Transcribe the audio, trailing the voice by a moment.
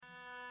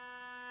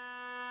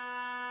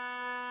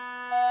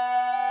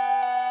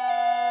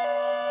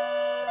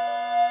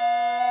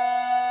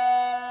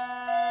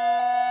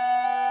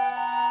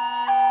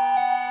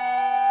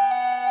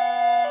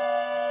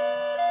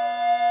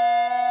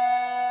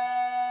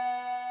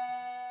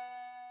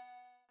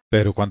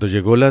Pero cuando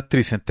llegó la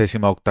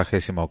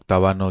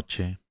 388ª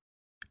noche,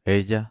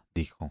 ella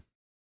dijo,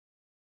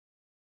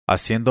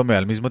 haciéndome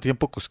al mismo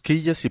tiempo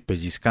cosquillas y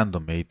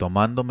pellizcándome y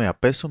tomándome a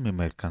peso mi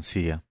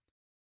mercancía,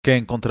 que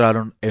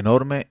encontraron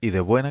enorme y de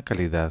buena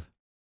calidad.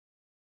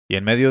 Y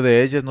en medio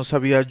de ellas no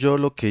sabía yo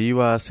lo que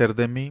iba a hacer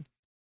de mí,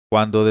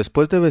 cuando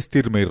después de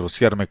vestirme y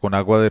rociarme con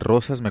agua de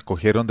rosas me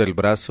cogieron del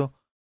brazo,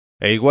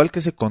 e igual que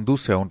se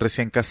conduce a un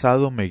recién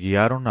casado, me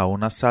guiaron a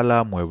una sala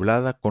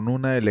amueblada con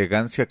una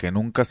elegancia que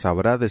nunca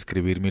sabrá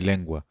describir mi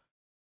lengua,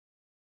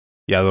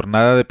 y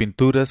adornada de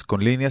pinturas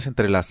con líneas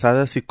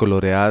entrelazadas y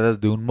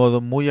coloreadas de un modo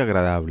muy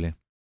agradable.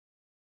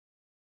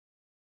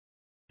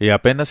 Y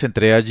apenas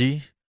entré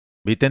allí,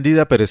 vi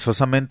tendida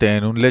perezosamente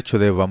en un lecho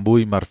de bambú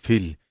y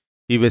marfil,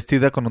 y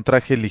vestida con un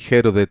traje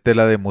ligero de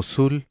tela de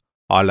Mosul,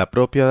 a la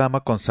propia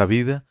dama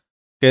consabida,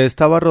 que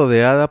estaba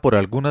rodeada por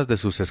algunas de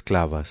sus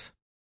esclavas.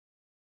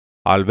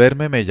 Al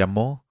verme me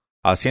llamó,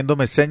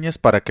 haciéndome señas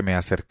para que me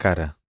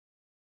acercara.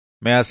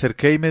 Me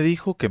acerqué y me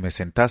dijo que me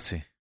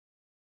sentase.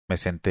 Me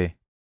senté.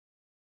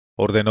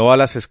 Ordenó a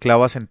las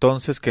esclavas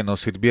entonces que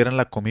nos sirvieran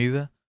la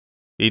comida,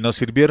 y nos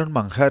sirvieron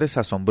manjares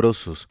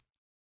asombrosos,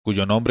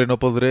 cuyo nombre no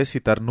podré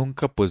citar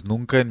nunca, pues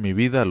nunca en mi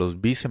vida los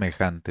vi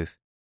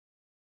semejantes.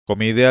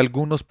 Comí de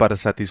algunos para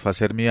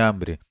satisfacer mi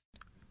hambre,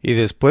 y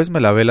después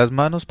me lavé las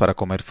manos para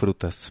comer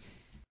frutas.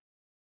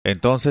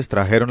 Entonces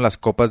trajeron las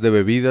copas de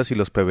bebidas y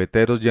los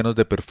pebeteros llenos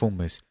de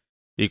perfumes,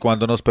 y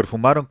cuando nos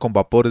perfumaron con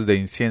vapores de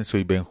incienso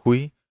y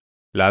benjuí,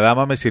 la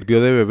dama me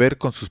sirvió de beber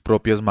con sus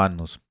propias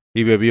manos,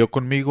 y bebió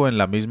conmigo en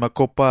la misma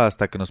copa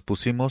hasta que nos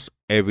pusimos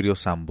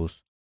ebrios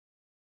ambos.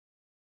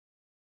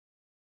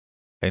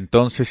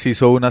 Entonces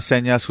hizo una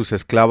seña a sus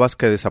esclavas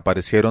que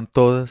desaparecieron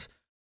todas,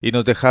 y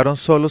nos dejaron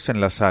solos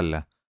en la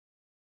sala.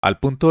 Al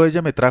punto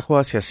ella me trajo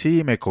hacia sí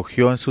y me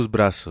cogió en sus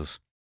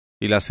brazos,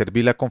 y la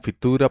serví la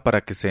confitura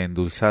para que se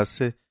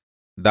endulzase,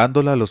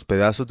 dándola los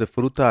pedazos de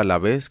fruta a la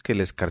vez que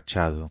el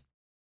escarchado.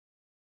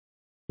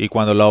 Y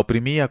cuando la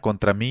oprimía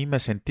contra mí me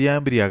sentía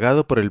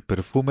embriagado por el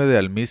perfume de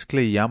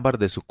almizcle y ámbar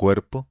de su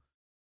cuerpo,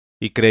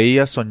 y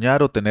creía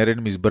soñar o tener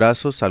en mis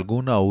brazos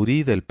alguna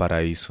hurí del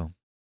paraíso.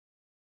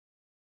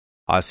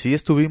 Así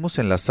estuvimos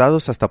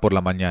enlazados hasta por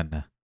la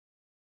mañana.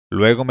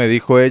 Luego me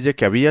dijo ella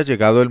que había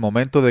llegado el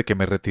momento de que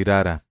me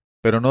retirara,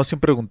 pero no sin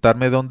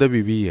preguntarme dónde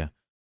vivía,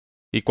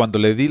 y cuando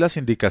le di las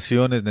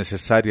indicaciones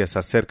necesarias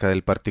acerca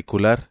del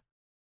particular,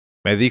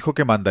 me dijo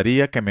que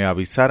mandaría que me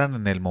avisaran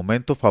en el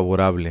momento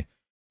favorable,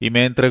 y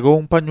me entregó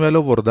un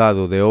pañuelo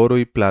bordado de oro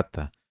y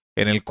plata,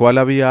 en el cual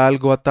había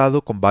algo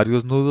atado con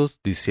varios nudos,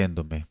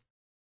 diciéndome,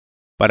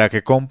 para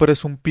que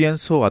compres un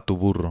pienso a tu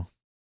burro.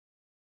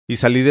 Y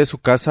salí de su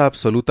casa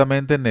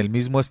absolutamente en el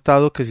mismo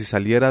estado que si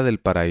saliera del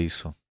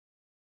paraíso.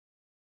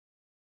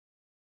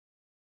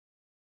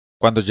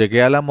 Cuando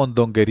llegué a la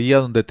mondonguería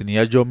donde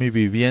tenía yo mi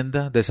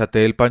vivienda,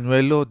 desaté el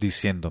pañuelo,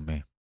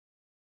 diciéndome,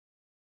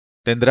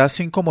 tendrás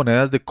 5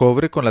 monedas de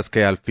cobre con las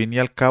que al fin y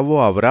al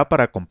cabo habrá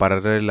para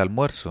comprar el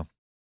almuerzo.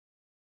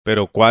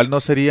 Pero cuál no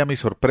sería mi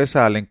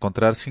sorpresa al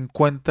encontrar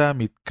 50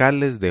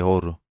 mithcales de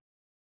oro.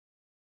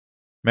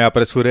 Me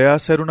apresuré a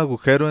hacer un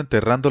agujero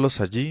enterrándolos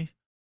allí,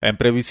 en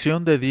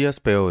previsión de días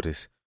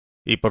peores,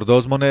 y por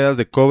 2 monedas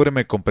de cobre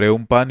me compré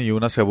un pan y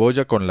una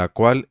cebolla con la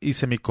cual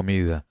hice mi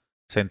comida,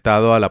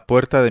 sentado a la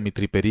puerta de mi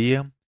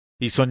tripería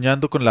y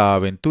soñando con la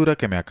aventura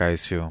que me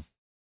acaeció.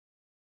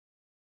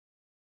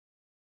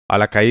 A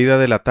la caída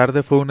de la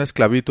tarde fue un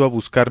esclavito a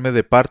buscarme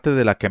de parte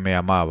de la que me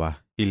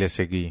amaba, y le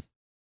seguí.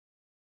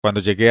 Cuando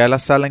llegué a la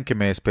sala en que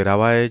me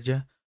esperaba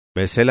ella,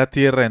 besé la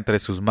tierra entre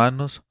sus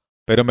manos,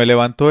 pero me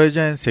levantó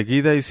ella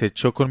enseguida y se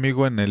echó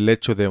conmigo en el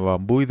lecho de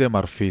bambú y de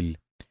marfil,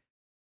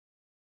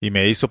 y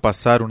me hizo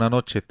pasar una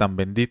noche tan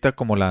bendita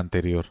como la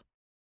anterior.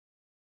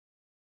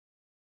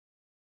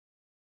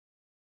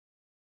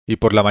 Y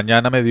por la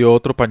mañana me dio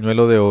otro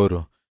pañuelo de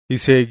oro, y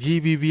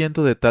seguí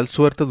viviendo de tal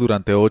suerte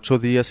durante 8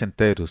 días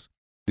enteros,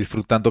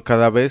 disfrutando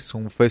cada vez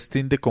un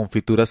festín de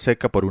confitura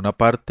seca por una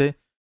parte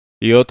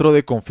y otro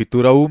de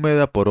confitura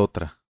húmeda por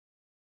otra,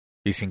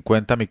 y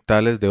 50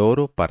 mictales de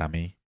oro para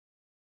mí.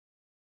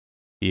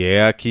 Y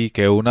he aquí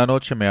que una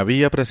noche me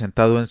había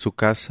presentado en su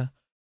casa,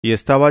 y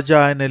estaba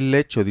ya en el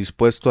lecho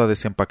dispuesto a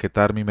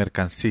desempaquetar mi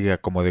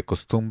mercancía como de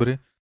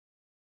costumbre,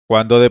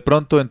 cuando de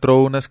pronto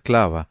entró una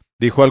esclava,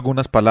 dijo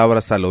algunas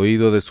palabras al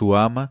oído de su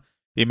ama,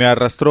 y me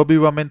arrastró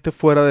vivamente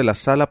fuera de la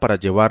sala para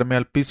llevarme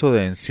al piso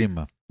de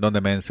encima, donde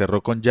me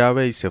encerró con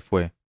llave y se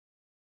fue.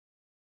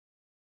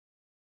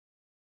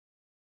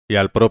 Y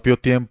al propio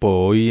tiempo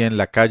oí en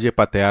la calle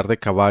patear de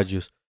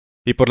caballos,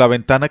 y por la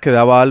ventana que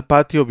daba al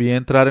patio vi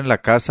entrar en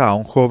la casa a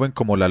un joven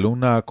como la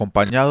luna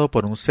acompañado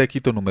por un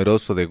séquito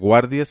numeroso de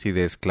guardias y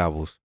de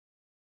esclavos.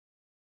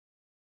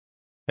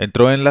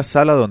 Entró en la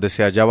sala donde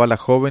se hallaba la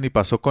joven y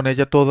pasó con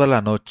ella toda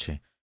la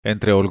noche,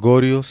 entre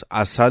holgorios,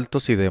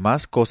 asaltos y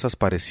demás cosas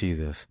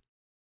parecidas.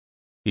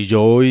 Y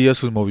yo oía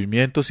sus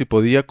movimientos y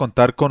podía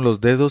contar con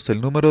los dedos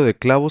el número de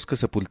clavos que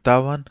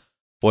sepultaban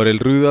por el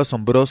ruido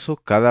asombroso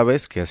cada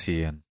vez que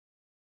hacían.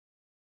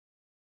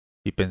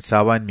 Y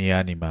pensaba en mi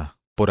ánima,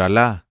 por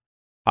Alá,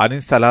 Han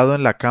instalado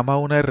en la cama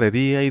una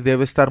herrería y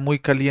debe estar muy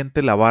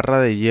caliente la barra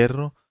de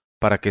hierro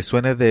para que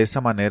suene de esa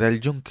manera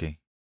el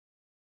yunque.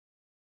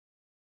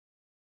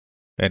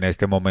 En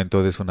este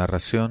momento de su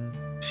narración,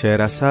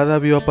 Scheherazada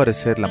vio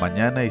aparecer la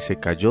mañana y se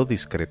calló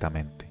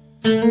discretamente.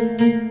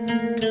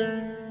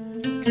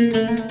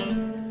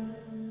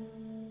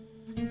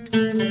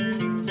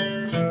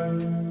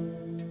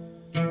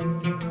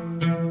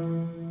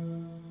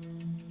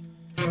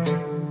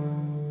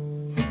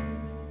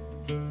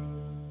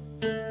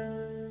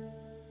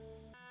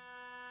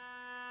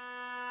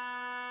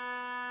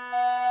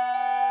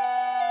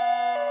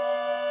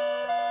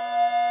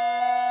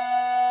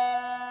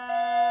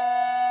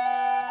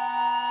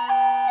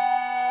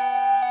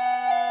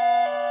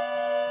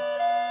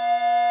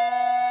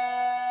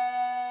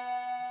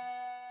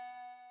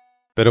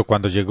 Pero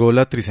cuando llegó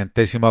la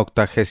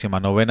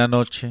 389ª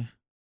noche,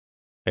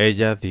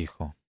 ella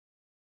dijo: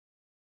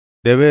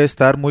 Debe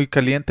estar muy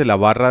caliente la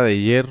barra de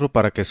hierro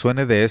para que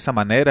suene de esa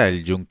manera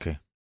el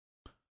yunque.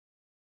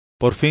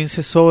 Por fin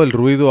cesó el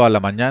ruido a la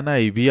mañana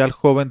y vi al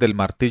joven del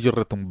martillo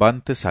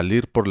retumbante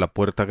salir por la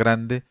puerta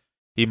grande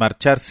y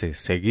marcharse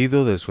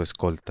seguido de su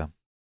escolta.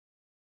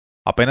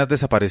 Apenas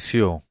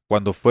desapareció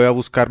cuando fue a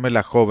buscarme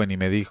la joven y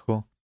me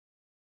dijo: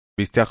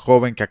 ¿Viste al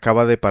joven que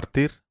acaba de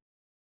partir?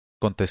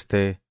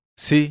 Contesté: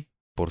 Sí,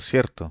 por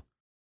cierto.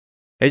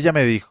 Ella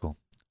me dijo: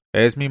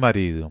 Es mi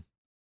marido.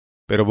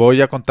 Pero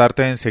voy a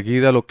contarte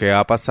enseguida lo que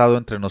ha pasado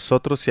entre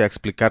nosotros y a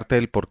explicarte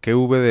el por qué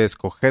hube de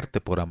escogerte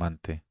por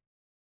amante.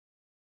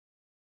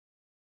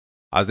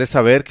 Has de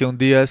saber que un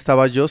día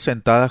estaba yo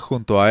sentada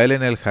junto a él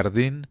en el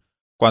jardín,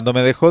 cuando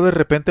me dejó de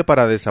repente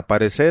para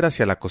desaparecer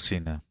hacia la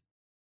cocina.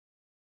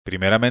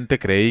 Primeramente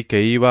creí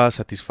que iba a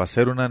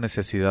satisfacer una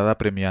necesidad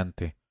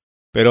apremiante,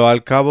 pero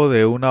al cabo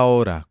de una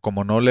hora,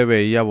 como no le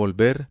veía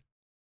volver,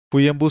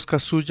 fui en busca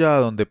suya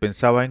a donde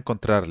pensaba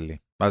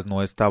encontrarle, mas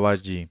no estaba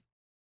allí.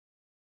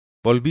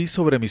 Volví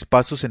sobre mis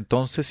pasos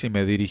entonces y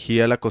me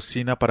dirigí a la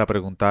cocina para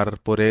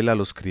preguntar por él a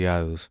los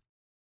criados.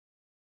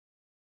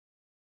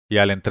 Y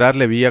al entrar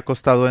le vi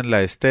acostado en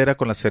la estera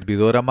con la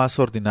servidora más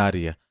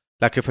ordinaria,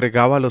 la que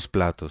fregaba los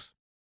platos.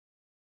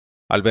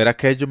 Al ver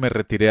aquello me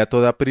retiré a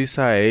toda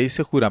prisa e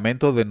hice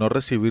juramento de no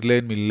recibirle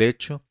en mi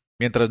lecho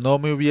mientras no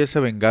me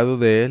hubiese vengado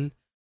de él,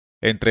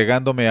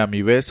 entregándome a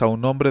mi vez a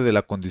un hombre de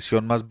la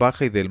condición más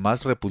baja y del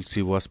más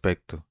repulsivo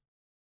aspecto.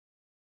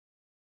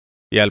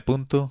 Y al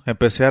punto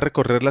empecé a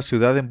recorrer la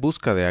ciudad en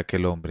busca de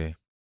aquel hombre.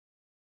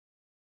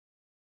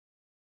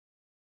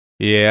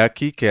 Y he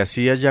aquí que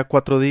hacía ya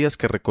 4 días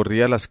que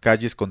recorría las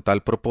calles con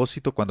tal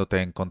propósito cuando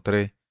te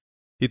encontré,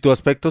 y tu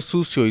aspecto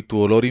sucio y tu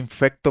olor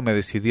infecto me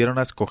decidieron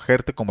a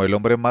escogerte como el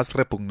hombre más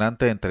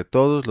repugnante entre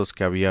todos los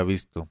que había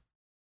visto.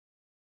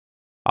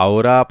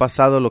 Ahora ha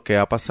pasado lo que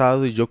ha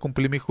pasado y yo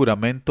cumplí mi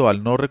juramento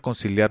al no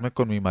reconciliarme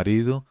con mi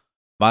marido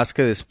más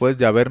que después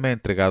de haberme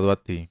entregado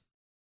a ti.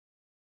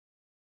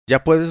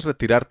 Ya puedes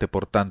retirarte,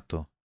 por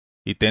tanto,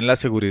 y ten la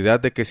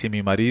seguridad de que si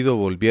mi marido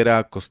volviera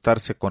a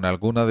acostarse con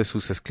alguna de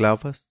sus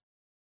esclavas,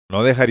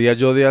 no dejaría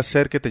yo de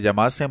hacer que te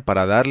llamasen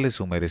para darle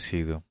su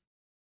merecido.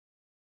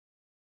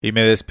 Y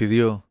me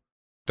despidió,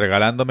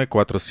 regalándome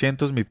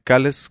 400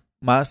 mithcales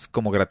más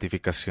como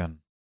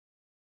gratificación.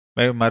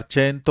 Me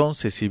marché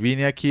entonces y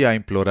vine aquí a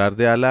implorar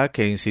de Alá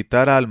que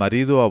incitara al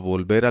marido a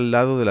volver al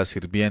lado de la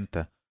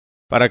sirvienta,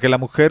 para que la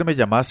mujer me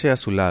llamase a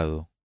su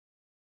lado.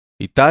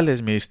 Y tal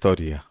es mi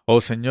historia,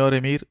 oh señor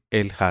Emir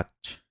el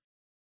Hajj.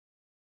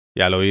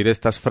 Y al oír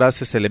estas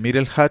frases el Emir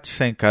el Hajj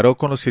se encaró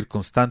con los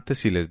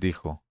circunstantes y les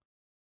dijo: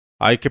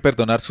 Hay que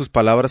perdonar sus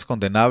palabras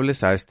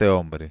condenables a este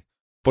hombre,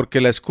 porque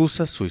la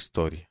excusa su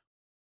historia.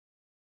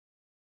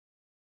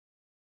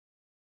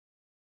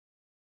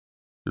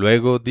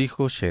 Luego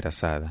dijo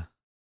Scheherazada: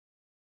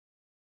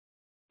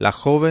 La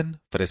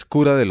joven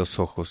frescura de los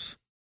ojos.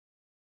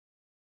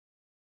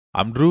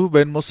 Amrú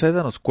ben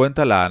Moseda nos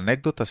cuenta la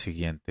anécdota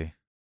siguiente.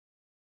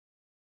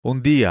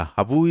 Un día,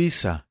 Abu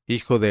Isa,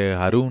 hijo de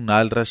Harún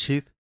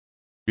al-Rashid,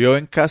 vio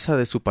en casa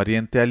de su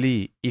pariente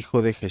Alí,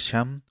 hijo de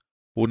Hesham,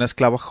 una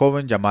esclava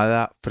joven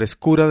llamada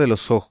Frescura de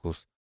los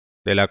Ojos,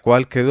 de la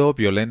cual quedó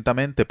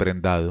violentamente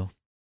prendado.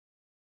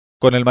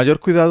 Con el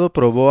mayor cuidado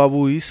probó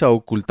Abu Isa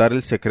ocultar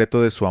el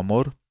secreto de su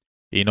amor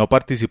y no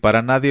participar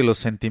a nadie los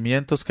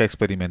sentimientos que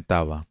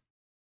experimentaba.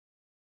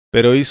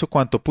 Pero hizo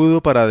cuanto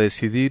pudo para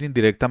decidir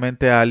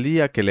indirectamente a Alí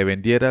a que le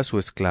vendiera a su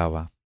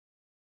esclava.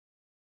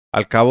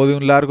 Al cabo de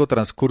un largo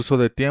transcurso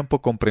de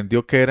tiempo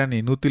comprendió que eran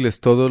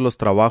inútiles todos los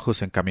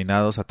trabajos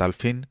encaminados a tal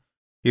fin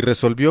y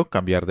resolvió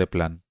cambiar de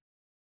plan.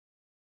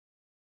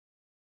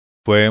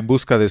 Fue en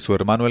busca de su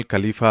hermano el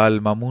califa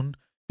al-Mamun,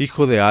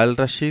 hijo de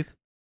al-Rashid,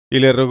 y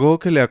le rogó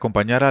que le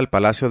acompañara al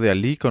palacio de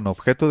Alí con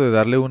objeto de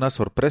darle una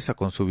sorpresa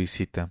con su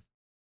visita.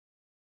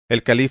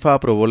 El califa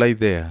aprobó la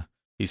idea,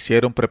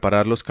 hicieron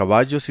preparar los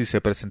caballos y se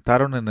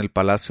presentaron en el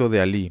palacio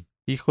de Alí,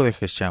 hijo de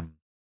Hesham.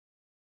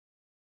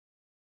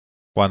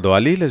 Cuando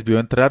Alí les vio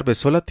entrar,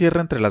 besó la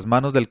tierra entre las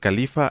manos del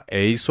califa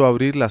e hizo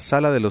abrir la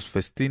sala de los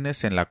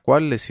festines en la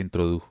cual les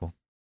introdujo.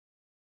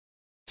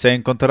 se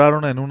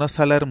encontraron en una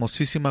sala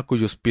hermosísima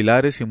cuyos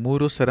pilares y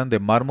muros eran de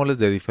mármoles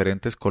de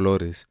diferentes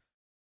colores,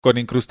 con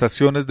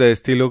incrustaciones de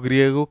estilo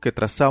griego que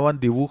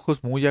trazaban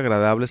dibujos muy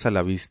agradables a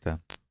la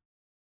vista.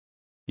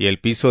 Y el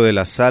piso de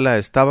la sala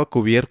estaba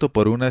cubierto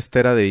por una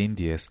estera de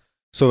indias,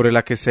 sobre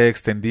la que se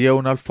extendía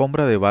una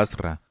alfombra de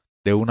Basra,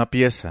 de una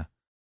pieza,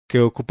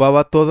 que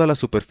ocupaba toda la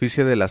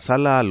superficie de la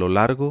sala a lo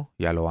largo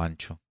y a lo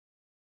ancho.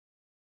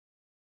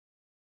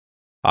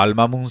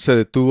 Al-Mamun se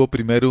detuvo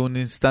primero un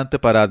instante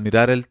para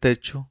admirar el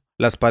techo,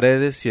 las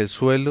paredes y el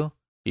suelo,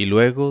 y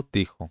luego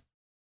dijo: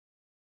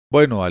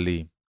 «Bueno,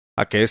 Alí,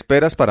 ¿a qué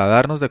esperas para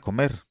darnos de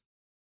comer?».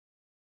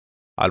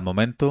 Al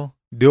momento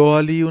dio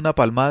Alí una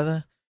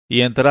palmada,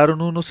 y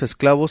entraron unos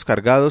esclavos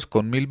cargados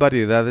con 1000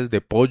 variedades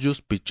de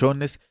pollos,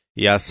 pichones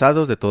y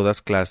asados de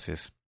todas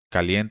clases,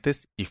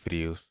 calientes y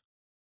fríos.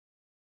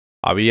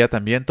 Había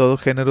también todo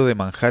género de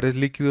manjares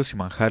líquidos y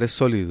manjares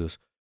sólidos,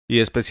 y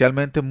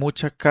especialmente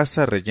mucha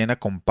caza rellena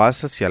con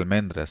pasas y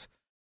almendras,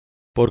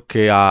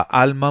 porque a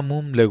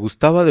Al-Mamun le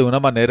gustaba de una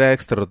manera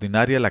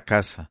extraordinaria la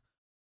caza,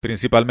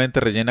 principalmente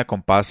rellena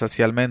con pasas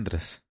y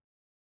almendras.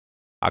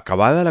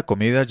 Acabada la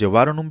comida,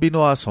 llevaron un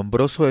vino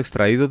asombroso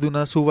extraído de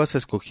unas uvas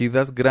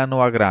escogidas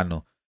grano a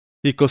grano,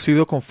 y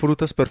cocido con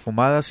frutas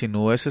perfumadas y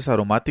nueces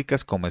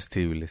aromáticas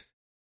comestibles.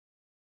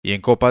 Y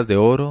en copas de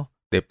oro,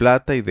 de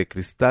plata y de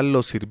cristal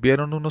los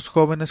sirvieron unos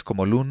jóvenes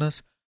como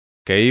lunas,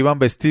 que iban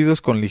vestidos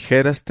con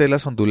ligeras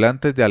telas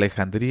ondulantes de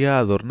Alejandría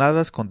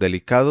adornadas con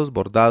delicados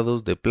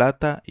bordados de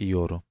plata y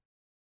oro.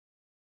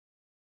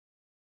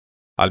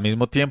 Al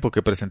mismo tiempo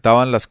que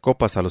presentaban las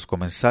copas a los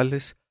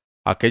comensales,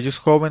 aquellos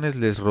jóvenes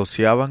les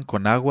rociaban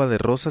con agua de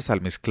rosas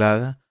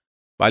almizclada,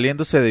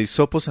 valiéndose de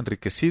hisopos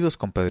enriquecidos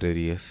con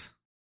pedrerías.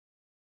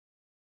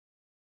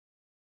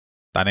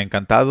 Tan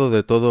encantado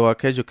de todo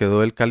aquello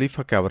quedó el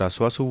califa que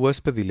abrazó a su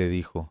huésped y le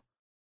dijo: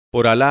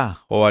 «Por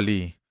Alá, oh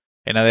Alí,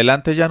 en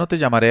adelante ya no te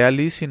llamaré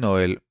Alí sino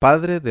el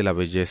padre de la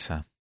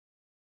belleza».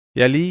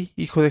 Y Alí,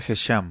 hijo de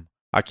Hesham,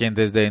 a quien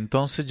desde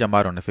entonces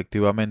llamaron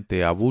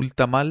efectivamente Abul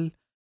Tamal,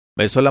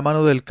 besó la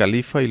mano del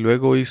califa y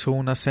luego hizo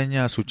una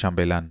seña a su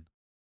chambelán.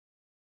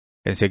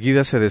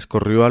 Enseguida se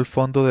descorrió al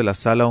fondo de la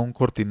sala un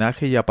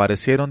cortinaje y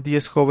aparecieron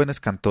 10 jóvenes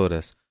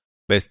cantoras,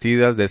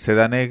 vestidas de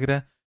seda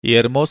negra y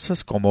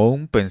hermosas como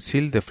un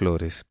pensil de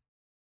flores.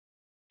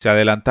 Se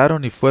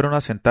adelantaron y fueron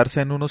a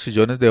sentarse en unos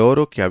sillones de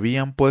oro que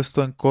habían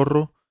puesto en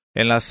corro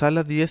en la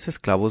sala 10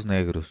 esclavos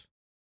negros,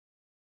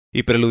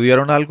 y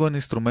preludiaron algo en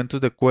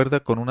instrumentos de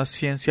cuerda con una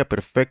ciencia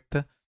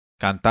perfecta,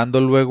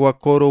 cantando luego a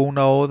coro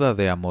una oda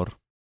de amor.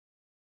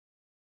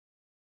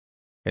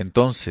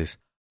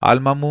 Entonces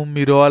Al-Mamun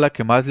miró a la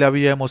que más le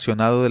había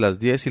emocionado de las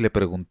 10 y le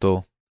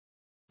preguntó: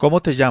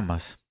 «¿Cómo te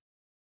llamas?».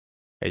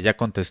 Ella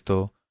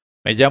contestó: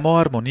 «Me llamo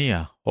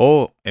Armonía,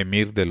 oh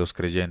emir de los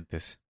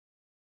creyentes».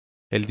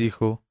 Él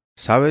dijo: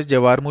 «Sabes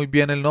llevar muy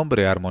bien el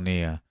nombre,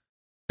 Armonía.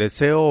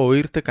 Deseo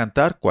oírte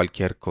cantar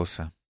cualquier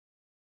cosa».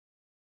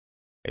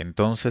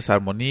 Entonces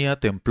Armonía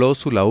templó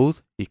su laúd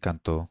y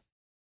cantó: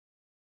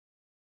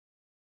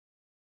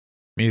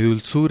 «Mi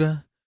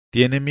dulzura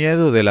tiene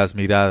miedo de las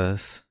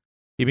miradas,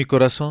 y mi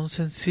corazón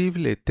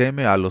sensible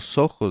teme a los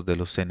ojos de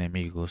los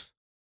enemigos.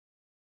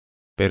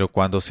 Pero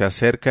cuando se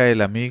acerca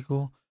el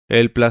amigo,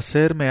 el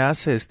placer me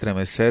hace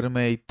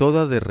estremecerme y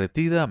toda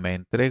derretida me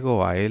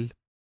entrego a él.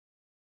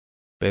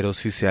 Pero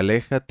si se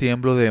aleja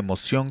tiemblo de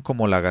emoción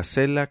como la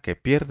gacela que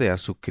pierde a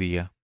su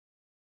cría».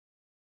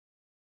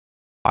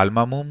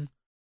 Al-Mamun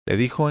le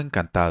dijo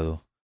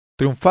encantado: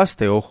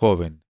 «Triunfaste, oh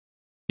joven.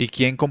 ¿Y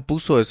quién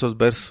compuso esos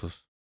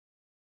versos?».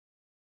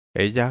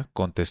 Ella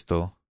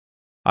contestó: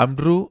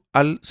 «Amru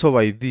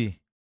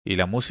al-Zobaidí, y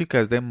la música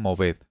es de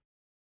Moved».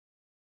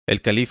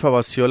 El califa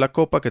vació la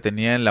copa que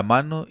tenía en la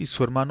mano y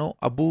su hermano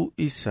Abu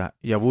Isa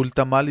y Abul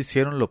Tamal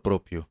hicieron lo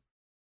propio.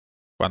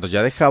 Cuando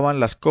ya dejaban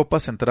las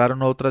copas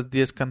entraron otras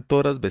 10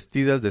 cantoras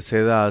vestidas de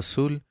seda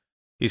azul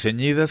y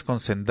ceñidas con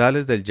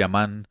cendales del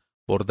yamán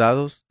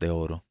bordados de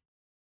oro.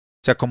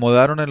 Se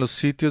acomodaron en los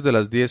sitios de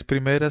las 10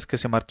 primeras, que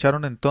se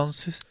marcharon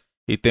entonces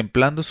y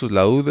templando sus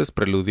laúdes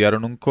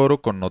preludiaron un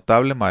coro con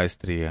notable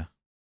maestría.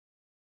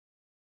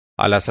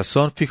 A la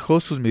sazón fijó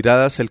sus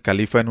miradas el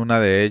califa en una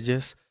de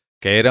ellas,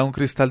 que era un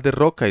cristal de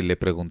roca, y le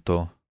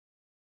preguntó: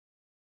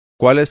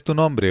 «¿Cuál es tu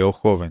nombre, oh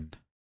joven?».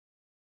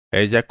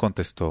 Ella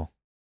contestó: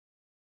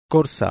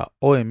 «Corsa,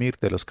 oh emir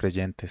de los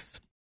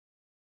creyentes».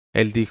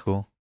 Él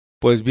dijo: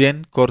 «Pues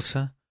bien,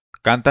 Corsa,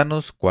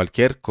 cántanos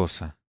cualquier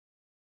cosa».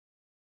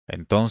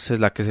 Entonces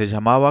la que se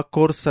llamaba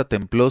Corsa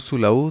templó su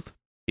laúd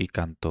y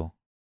cantó.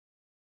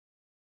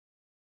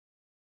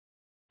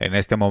 En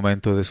este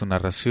momento de su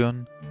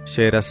narración,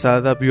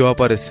 Sherazada vio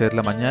aparecer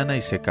la mañana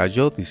y se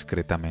calló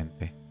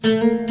discretamente.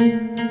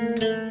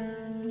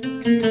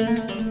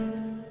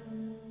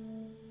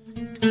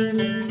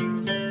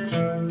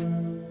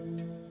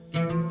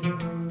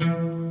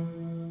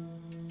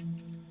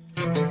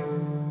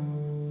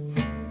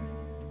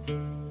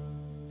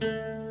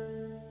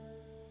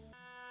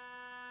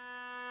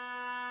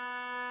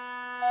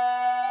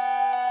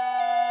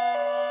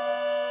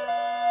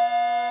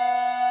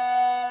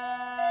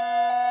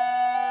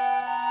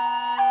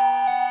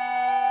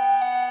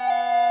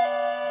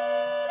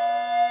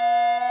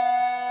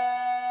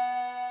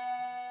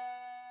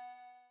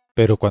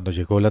 Pero cuando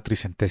llegó la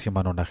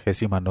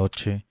 390ª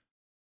noche,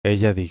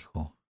 ella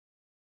dijo: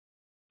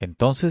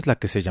 Entonces la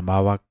que se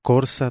llamaba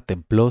Corsa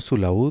templó su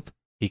laúd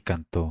y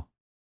cantó: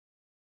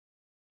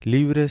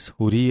 Libres,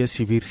 huríes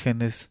y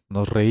vírgenes,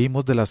 nos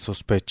reímos de las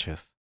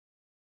sospechas.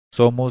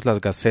 Somos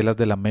las gacelas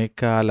de la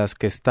Meca a las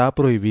que está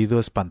prohibido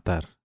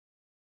espantar.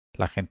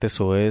 La gente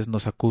soez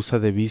nos acusa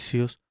de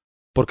vicios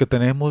porque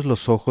tenemos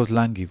los ojos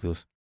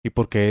lánguidos y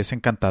porque es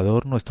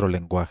encantador nuestro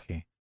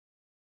lenguaje.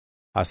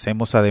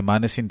 Hacemos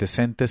ademanes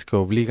indecentes que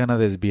obligan a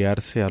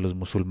desviarse a los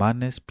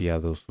musulmanes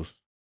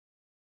piadosos.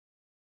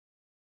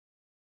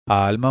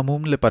 A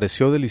Al-Mamum le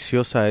pareció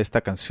deliciosa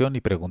esta canción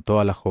y preguntó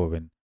a la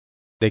joven: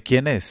 ¿De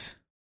quién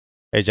es?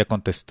 Ella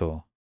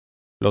contestó: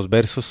 Los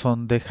versos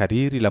son de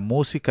Jarir y la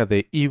música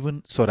de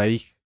Ibn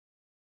Zoraij.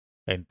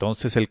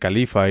 Entonces el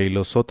califa y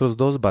los otros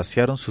dos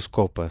vaciaron sus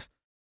copas,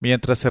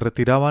 mientras se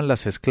retiraban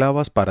las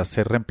esclavas para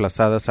ser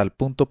reemplazadas al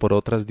punto por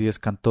otras 10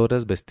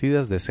 cantoras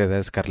vestidas de seda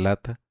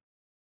escarlata,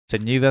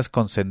 ceñidas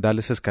con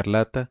sendales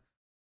escarlata,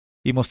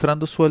 y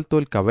mostrando suelto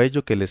el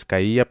cabello que les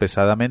caía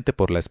pesadamente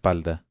por la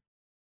espalda.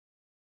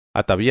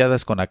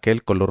 Ataviadas con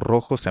aquel color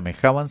rojo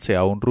semejábanse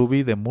a un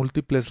rubí de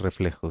múltiples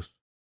reflejos.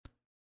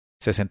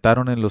 Se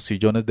sentaron en los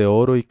sillones de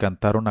oro y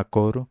cantaron a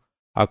coro,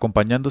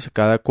 acompañándose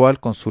cada cual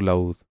con su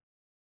laúd.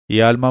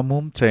 Y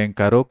Al-Mamum se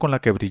encaró con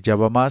la que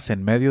brillaba más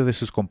en medio de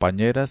sus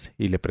compañeras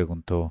y le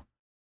preguntó: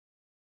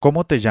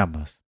 ¿Cómo te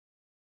llamas?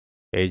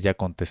 Ella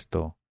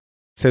contestó: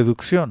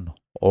 Seducción,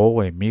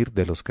 oh emir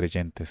de los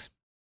creyentes.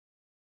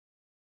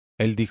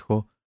 Él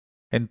dijo: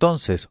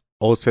 Entonces,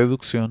 oh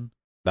seducción,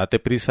 date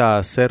prisa a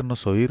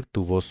hacernos oír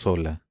tu voz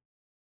sola.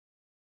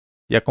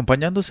 Y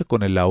acompañándose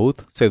con el laúd,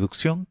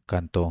 Seducción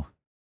cantó: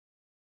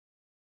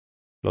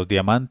 Los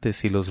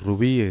diamantes y los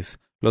rubíes,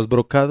 los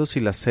brocados y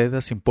las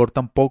sedas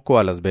importan poco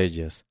a las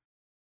bellas.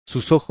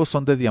 Sus ojos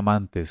son de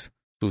diamantes,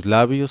 sus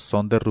labios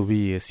son de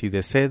rubíes y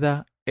de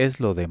seda es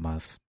lo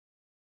demás.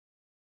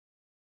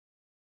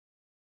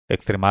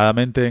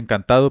 Extremadamente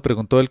encantado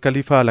preguntó el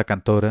califa a la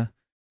cantora: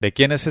 ¿De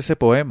quién es ese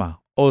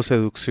poema, oh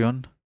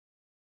seducción?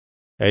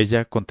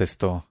 Ella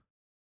contestó: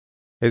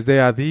 Es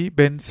de Adí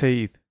ben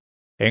Seid.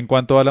 En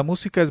cuanto a la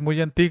música es muy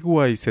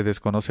antigua y se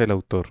desconoce el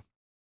autor.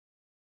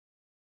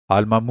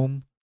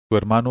 Al-Mamum, su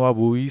hermano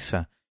Abu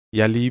Isa y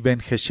Ali ben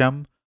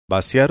Hesham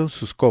vaciaron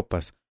sus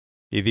copas,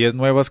 y 10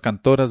 nuevas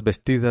cantoras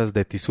vestidas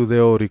de tisú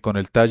de oro y con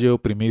el talle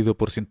oprimido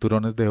por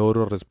cinturones de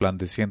oro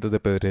resplandecientes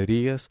de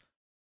pedrerías,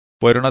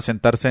 fueron a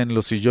sentarse en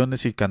los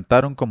sillones y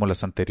cantaron como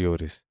las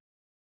anteriores.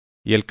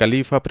 Y el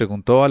califa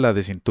preguntó a la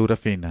de cintura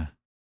fina: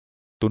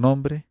 ¿Tu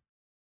nombre?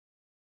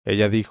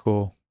 Ella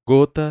dijo: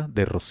 Gota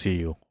de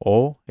Rocío,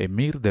 oh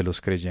emir de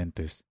los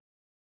creyentes.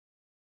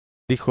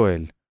 Dijo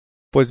él: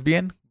 Pues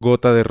bien,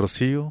 Gota de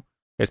Rocío,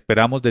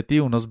 esperamos de ti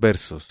unos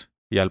versos.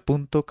 Y al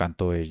punto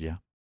cantó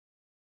ella: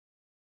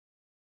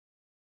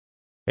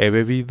 He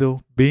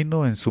bebido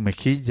vino en su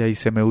mejilla y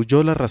se me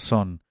huyó la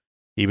razón,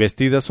 y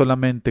vestida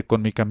solamente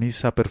con mi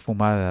camisa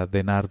perfumada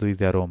de nardo y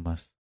de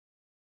aromas.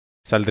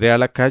 Saldré a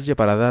la calle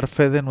para dar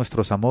fe de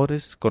nuestros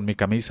amores con mi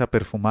camisa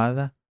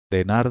perfumada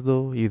de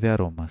nardo y de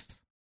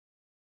aromas.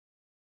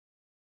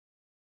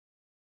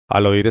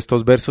 Al oír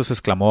estos versos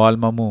exclamó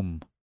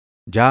Al-Mamum: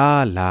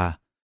 Ya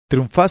Alá,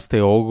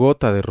 triunfaste, oh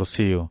gota de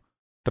rocío,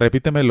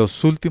 repíteme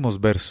los últimos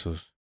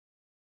versos.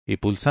 Y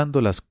pulsando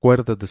las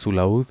cuerdas de su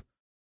laúd,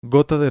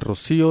 Gota de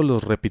Rocío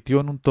los repitió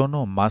en un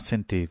tono más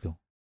sentido.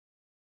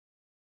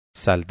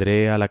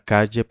 Saldré a la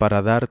calle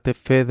para darte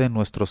fe de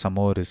nuestros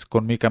amores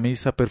con mi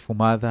camisa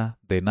perfumada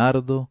de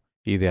nardo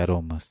y de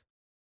aromas.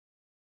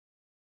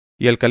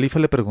 Y el califa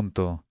le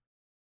preguntó: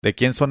 ¿De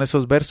quién son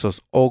esos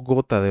versos, oh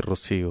Gota de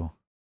Rocío?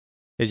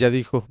 Ella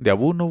dijo: De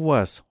Abu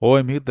Nuwas, oh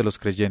emir de los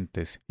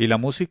creyentes, y la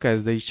música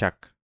es de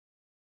Ishaq.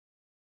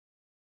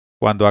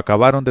 Cuando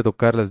acabaron de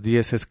tocar las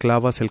 10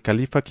 esclavas, el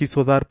califa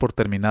quiso dar por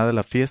terminada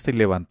la fiesta y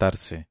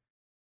levantarse.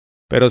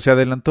 Pero se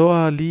adelantó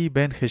a Ali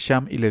ben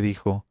Hesham y le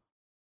dijo: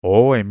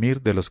 Oh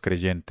emir de los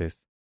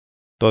creyentes,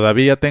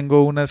 todavía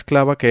tengo una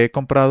esclava que he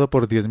comprado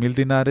por 10.000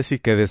 dinares y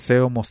que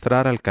deseo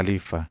mostrar al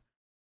califa.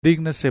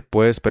 Dígnese,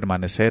 pues,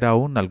 permanecer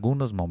aún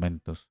algunos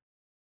momentos.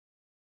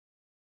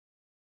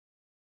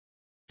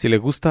 Si le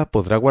gusta,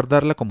 podrá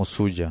guardarla como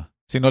suya.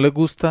 Si no le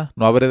gusta,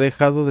 no habré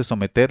dejado de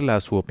someterla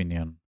a su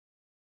opinión.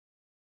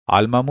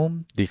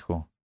 Al-Mamum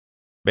dijo: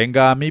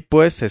 Venga a mí,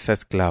 pues, esa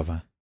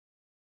esclava.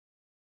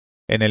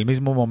 En el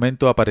mismo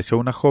momento apareció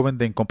una joven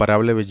de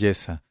incomparable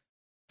belleza,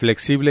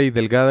 flexible y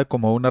delgada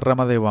como una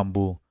rama de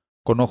bambú,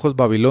 con ojos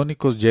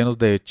babilónicos llenos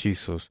de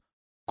hechizos,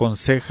 con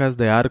cejas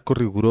de arco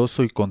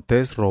riguroso y con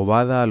tez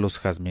robada a los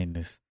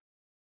jazmines.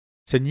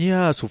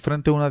 Ceñía a su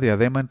frente una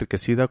diadema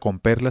enriquecida con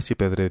perlas y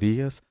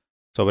pedrerías,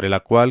 sobre la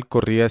cual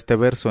corría este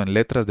verso en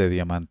letras de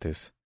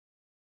diamantes: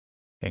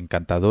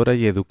 Encantadora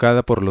y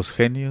educada por los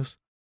genios,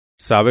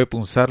 sabe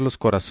punzar los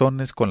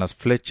corazones con las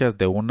flechas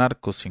de un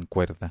arco sin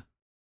cuerda.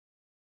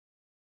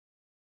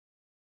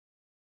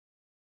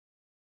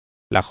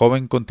 La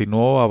joven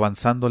continuó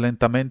avanzando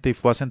lentamente y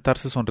fue a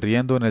sentarse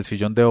sonriendo en el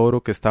sillón de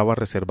oro que estaba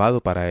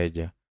reservado para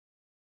ella.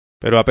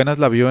 Pero apenas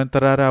la vio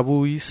entrar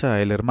Abu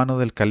Isa, el hermano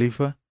del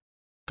califa,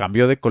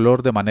 cambió de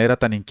color de manera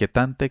tan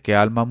inquietante que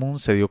Al-Mamun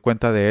se dio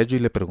cuenta de ello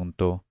y le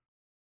preguntó: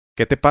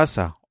 ¿Qué te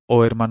pasa,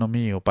 oh hermano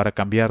mío, para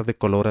cambiar de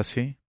color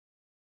así?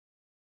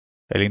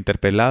 El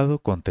interpelado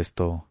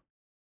contestó: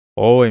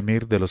 Oh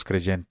emir de los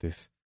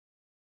creyentes,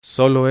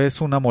 solo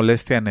es una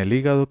molestia en el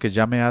hígado que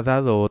ya me ha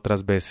dado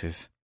otras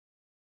veces.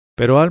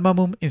 Pero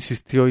Al-Mamun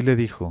insistió y le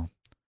dijo: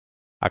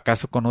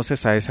 ¿Acaso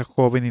conoces a esa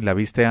joven y la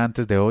viste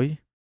antes de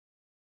hoy?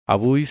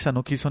 Abu Isa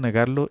no quiso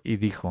negarlo y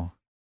dijo: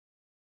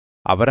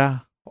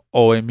 ¿Habrá,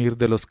 oh emir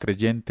de los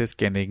creyentes,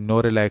 quien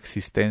ignore la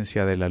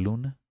existencia de la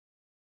luna?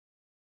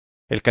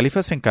 El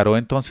califa se encaró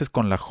entonces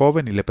con la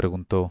joven y le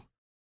preguntó: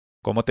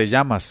 ¿Cómo te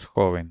llamas,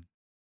 joven?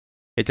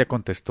 Ella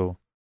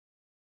contestó: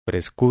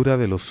 Frescura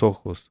de los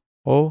ojos,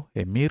 oh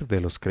emir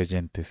de los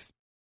creyentes.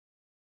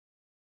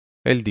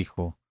 Él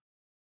dijo: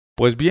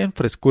 Pues bien,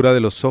 frescura de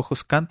los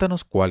ojos,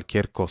 cántanos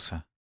cualquier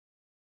cosa.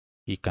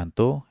 Y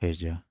cantó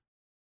ella: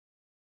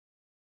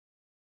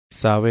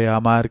 ¿Sabe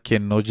amar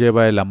quien no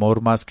lleva el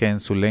amor más que en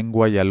su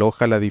lengua y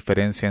aloja la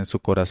diferencia en su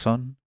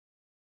corazón?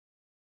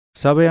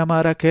 ¿Sabe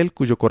amar aquel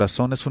cuyo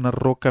corazón es una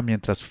roca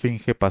mientras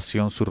finge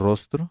pasión su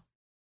rostro?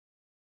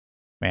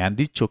 Me han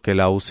dicho que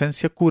la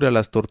ausencia cura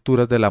las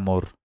torturas del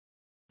amor,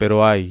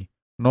 pero ay,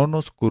 no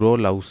nos curó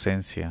la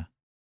ausencia.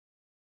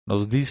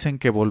 Nos dicen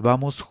que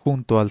volvamos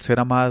junto al ser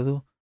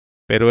amado,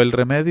 pero el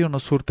remedio no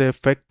surte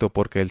efecto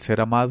porque el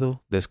ser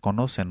amado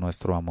desconoce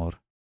nuestro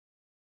amor.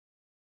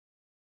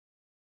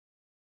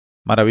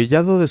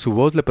 Maravillado de su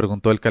voz le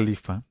preguntó el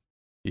califa: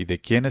 ¿Y de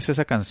quién es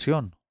esa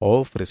canción,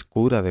 oh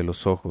frescura de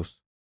los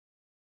ojos?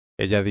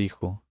 Ella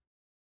dijo: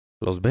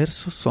 Los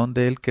versos son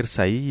de El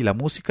Kersaí y la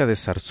música de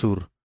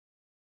Sarsur.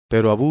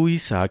 Pero Abu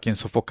Isa, a quien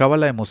sofocaba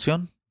la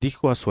emoción,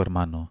 dijo a su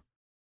hermano: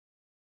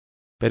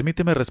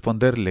 Permíteme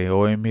responderle,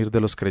 oh emir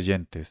de los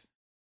creyentes.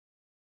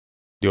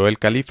 Dio el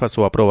califa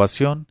su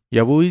aprobación y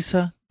Abu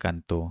Isa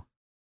cantó: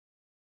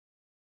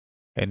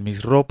 En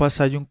mis ropas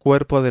hay un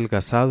cuerpo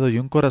adelgazado y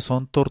un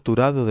corazón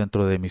torturado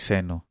dentro de mi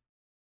seno.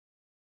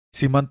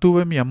 Si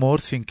mantuve mi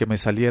amor sin que me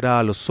saliera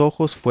a los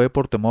ojos fue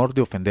por temor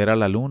de ofender a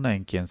la luna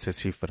en quien se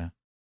cifra.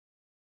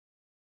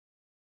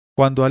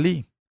 Cuando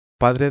Alí,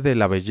 padre de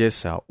la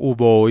belleza,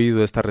 hubo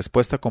oído esta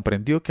respuesta,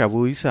 comprendió que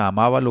Abu Isa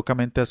amaba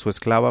locamente a su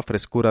esclava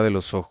frescura de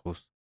los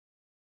ojos.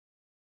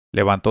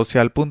 Levantóse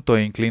al punto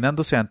e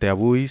inclinándose ante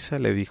Abu Isa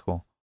le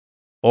dijo: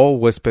 Oh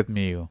huésped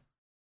mío,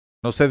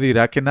 no se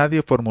dirá que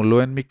nadie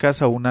formuló en mi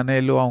casa un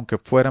anhelo aunque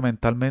fuera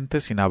mentalmente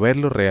sin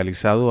haberlo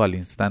realizado al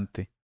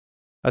instante.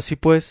 Así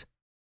pues,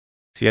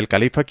 si el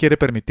califa quiere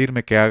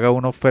permitirme que haga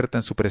una oferta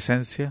en su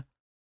presencia,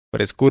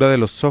 frescura de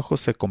los ojos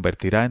se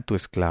convertirá en tu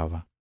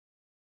esclava.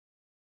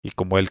 Y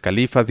como el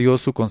califa dio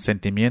su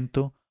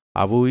consentimiento,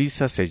 Abu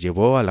Isa se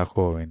llevó a la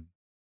joven.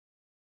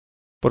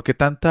 Porque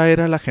tanta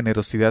era la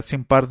generosidad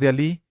sin par de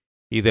Alí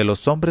y de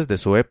los hombres de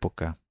su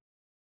época.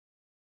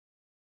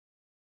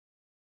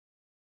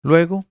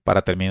 Luego,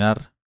 para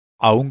terminar,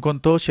 aún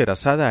contó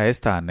Sherazada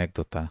esta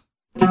anécdota.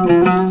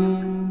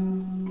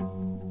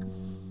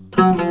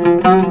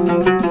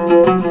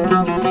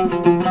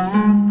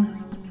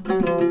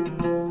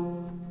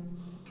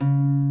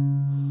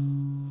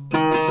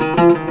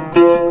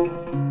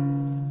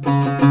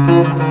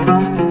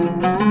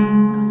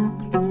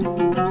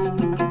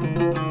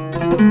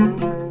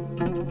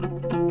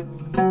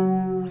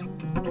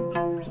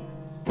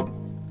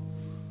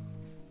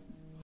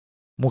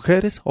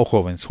 Mujeres o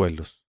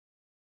jovenzuelos.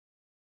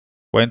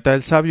 Cuenta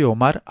el sabio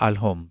Omar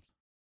al-Hom.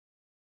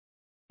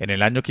 En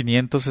el año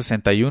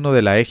 561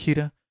 de la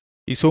Égira,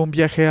 hizo un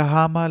viaje a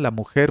Hama la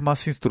mujer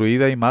más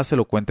instruida y más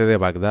elocuente de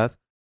Bagdad,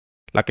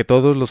 la que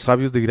todos los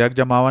sabios de Irak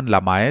llamaban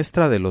la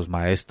maestra de los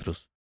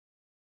maestros.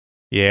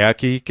 Y he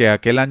aquí que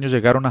aquel año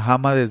llegaron a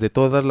Hama desde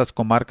todas las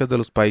comarcas de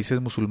los países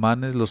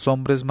musulmanes los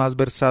hombres más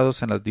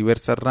versados en las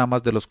diversas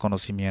ramas de los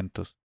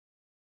conocimientos.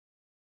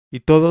 Y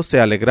todos se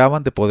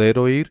alegraban de poder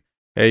oír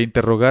e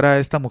interrogar a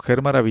esta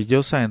mujer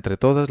maravillosa entre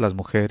todas las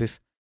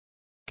mujeres,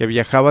 que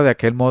viajaba de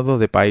aquel modo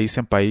de país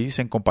en país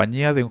en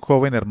compañía de un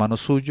joven hermano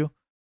suyo,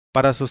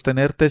 para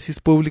sostener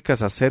tesis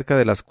públicas acerca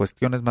de las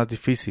cuestiones más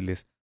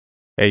difíciles,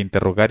 e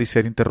interrogar y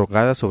ser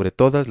interrogada sobre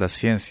todas las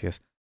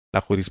ciencias,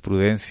 la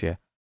jurisprudencia,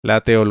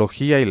 la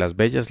teología y las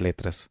bellas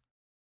letras.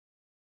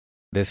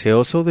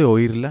 Deseoso de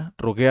oírla,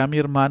 rogué a mi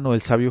hermano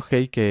el sabio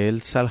jeique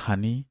el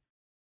Salhaní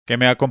que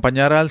me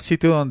acompañara al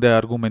sitio donde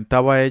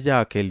argumentaba ella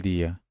aquel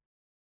día.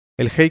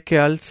 El jeique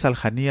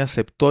al-Salhaní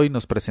aceptó y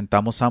nos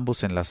presentamos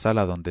ambos en la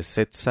sala donde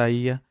Seth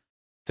Saía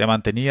se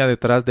mantenía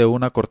detrás de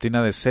una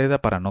cortina de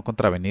seda para no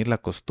contravenir la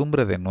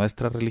costumbre de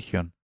nuestra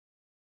religión.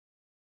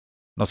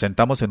 Nos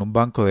sentamos en un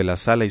banco de la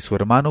sala y su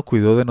hermano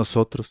cuidó de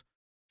nosotros,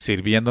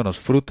 sirviéndonos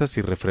frutas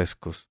y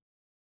refrescos.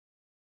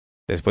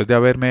 Después de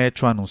haberme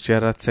hecho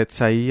anunciar a Seth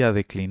Saía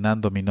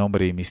declinando mi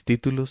nombre y mis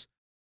títulos,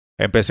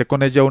 empecé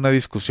con ella una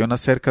discusión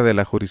acerca de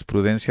la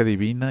jurisprudencia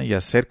divina y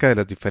acerca de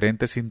las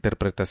diferentes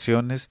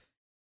interpretaciones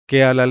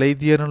que a la ley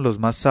dieron los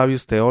más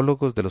sabios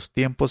teólogos de los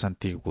tiempos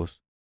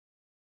antiguos.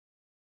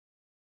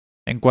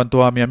 En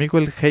cuanto a mi amigo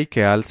el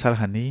jeique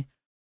al-Salhaní,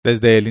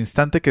 Desde el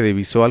instante que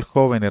divisó al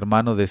joven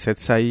hermano de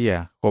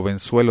Seth-Saía,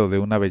 jovenzuelo de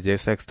una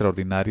belleza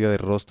extraordinaria de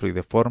rostro y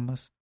de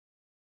formas,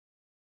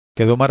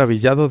 quedó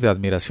maravillado de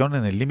admiración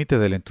en el límite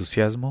del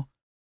entusiasmo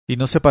y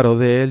no separó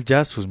de él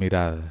ya sus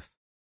miradas.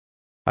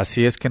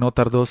 Así es que no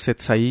tardó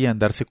Seth-Saía en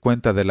darse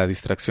cuenta de la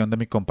distracción de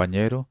mi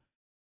compañero,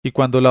 y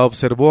cuando la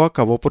observó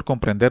acabó por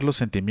comprender los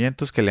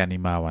sentimientos que le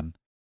animaban.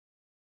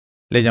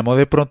 Le llamó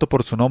de pronto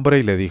por su nombre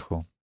y le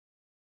dijo: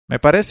 «Me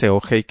parece, oh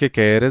jeique,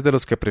 que eres de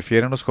los que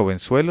prefieren los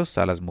jovenzuelos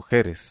a las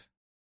mujeres».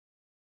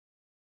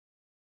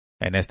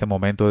 En este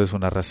momento de su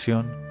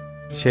narración,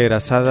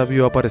 Scheherazada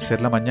vio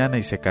aparecer la mañana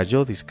y se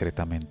calló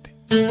discretamente.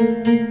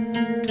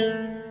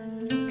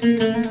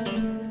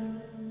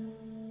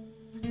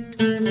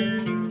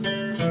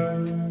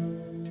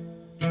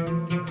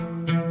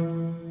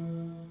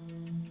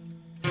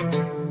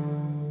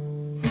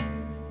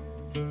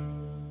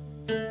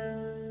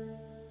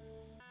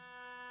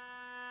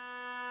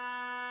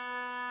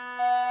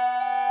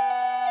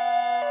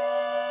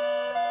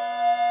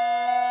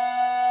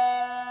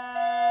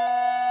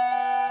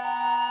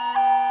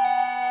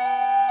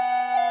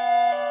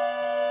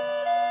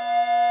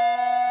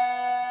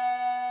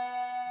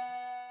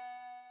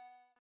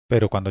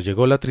 Pero cuando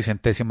llegó la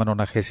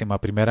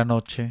 391ª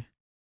noche,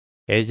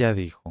 ella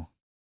dijo: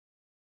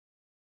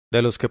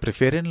 «De los que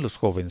prefieren los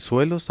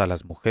jovenzuelos a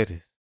las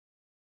mujeres».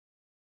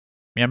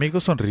 Mi amigo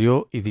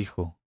sonrió y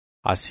dijo: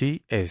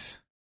 «Así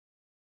es».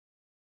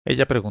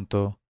 Ella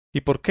preguntó: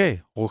 «¿Y por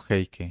qué, oh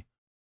jeique?».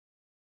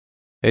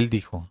 Él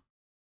dijo: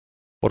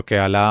 «Porque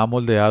Alá ha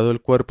moldeado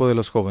el cuerpo de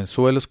los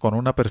jovenzuelos con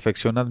una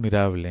perfección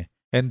admirable,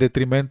 en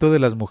detrimento de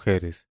las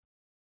mujeres,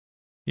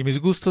 y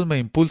mis gustos me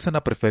impulsan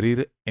a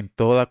preferir en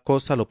toda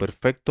cosa lo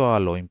perfecto a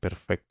lo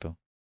imperfecto».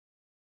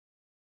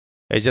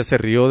 Ella se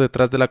rió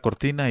detrás de la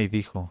cortina y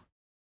dijo: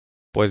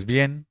 «Pues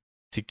bien,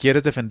 si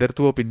quieres defender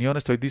tu opinión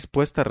estoy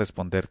dispuesta a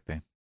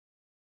responderte».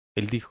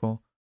 Él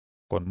dijo: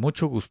 «Con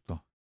mucho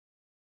gusto».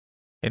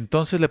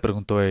 Entonces le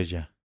preguntó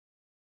ella: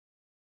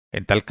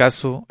 «En tal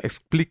caso,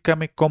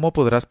 explícame cómo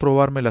podrás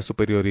probarme la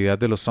superioridad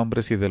de los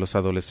hombres y de los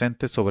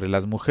adolescentes sobre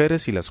las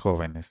mujeres y las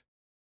jóvenes».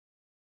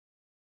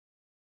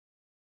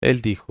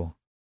 Él dijo: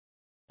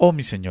 «Oh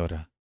mi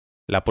señora,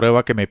 la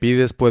prueba que me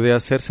pides puede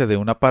hacerse de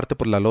una parte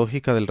por la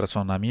lógica del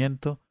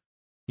razonamiento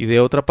y de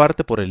otra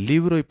parte por el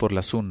libro y por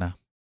la suna.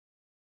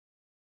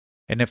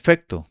 En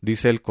efecto,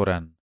 dice el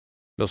Corán,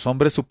 los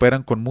hombres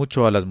superan con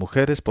mucho a las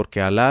mujeres porque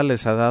Alá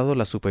les ha dado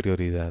la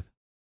superioridad.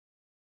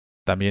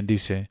 También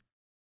dice: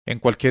 en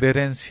cualquier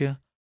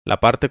herencia, la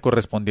parte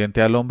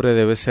correspondiente al hombre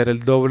debe ser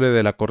el doble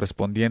de la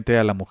correspondiente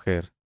a la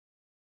mujer.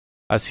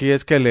 Así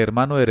es que el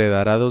hermano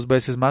heredará 2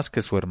 veces más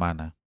que su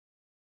hermana».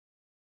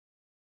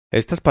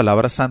 Estas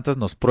palabras santas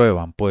nos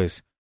prueban,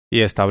 pues,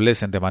 y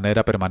establecen de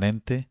manera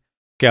permanente,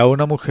 que a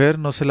una mujer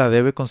no se la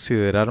debe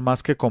considerar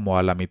más que como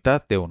a la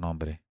mitad de un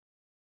hombre.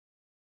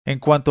 En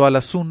cuanto a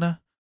la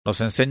suna,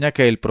 nos enseña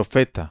que el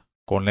profeta,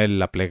 con él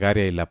la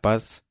plegaria y la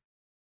paz,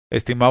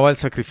 estimaba el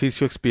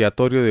sacrificio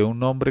expiatorio de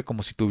un hombre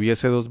como si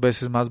tuviese 2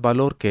 veces más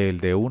valor que el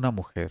de una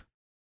mujer.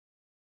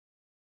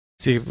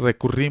 Si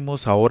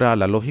recurrimos ahora a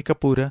la lógica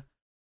pura,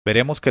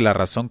 veremos que la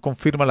razón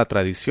confirma la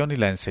tradición y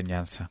la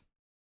enseñanza.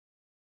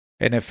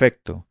 En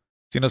efecto,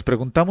 si nos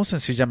preguntamos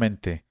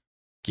sencillamente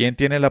 ¿quién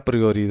tiene la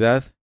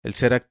prioridad, el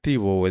ser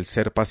activo o el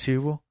ser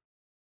pasivo?,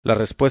 la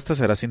respuesta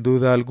será sin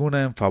duda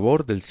alguna en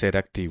favor del ser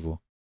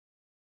activo.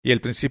 Y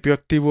el principio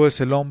activo es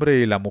el hombre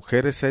y la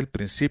mujer es el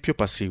principio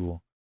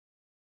pasivo.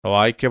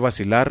 No hay que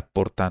vacilar,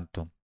 por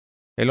tanto.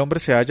 El hombre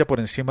se halla por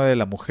encima de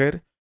la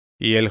mujer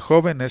y el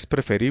joven es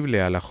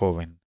preferible a la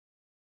joven.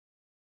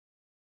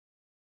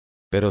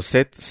 Pero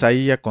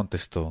Seth-Saía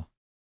contestó: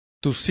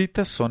 «Tus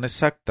citas son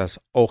exactas,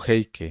 oh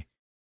jeique,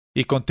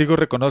 y contigo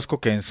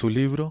reconozco que en su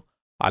libro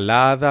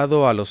Alá ha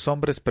dado a los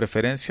hombres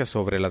preferencia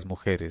sobre las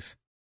mujeres,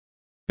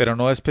 pero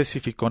no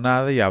especificó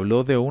nada y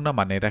habló de una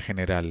manera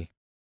general.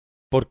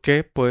 ¿Por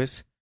qué,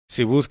 pues,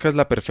 si buscas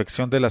la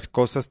perfección de las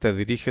cosas te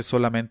diriges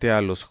solamente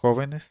a los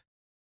jóvenes?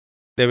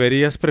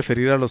 Deberías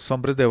preferir a los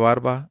hombres de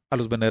barba a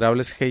los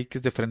venerables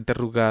jeiques de frente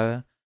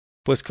arrugada,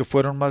 pues que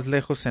fueron más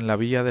lejos en la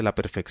vía de la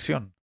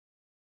perfección».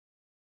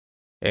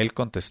 Él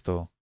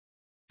contestó: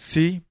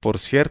 «Sí, por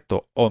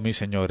cierto, oh mi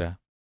señora.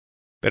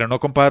 Pero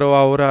no comparo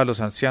ahora a los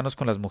ancianos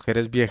con las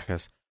mujeres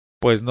viejas,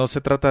 pues no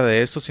se trata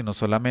de eso sino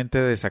solamente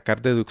de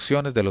sacar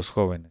deducciones de los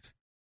jóvenes.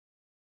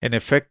 En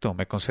efecto,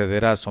 me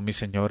concederás, oh mi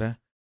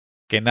señora,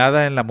 que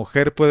nada en la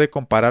mujer puede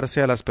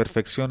compararse a las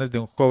perfecciones de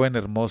un joven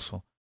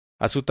hermoso,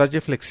 a su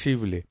talle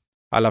flexible,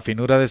 a la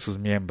finura de sus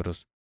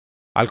miembros,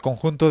 al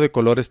conjunto de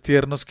colores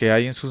tiernos que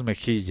hay en sus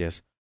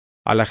mejillas,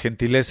 a la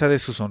gentileza de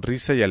su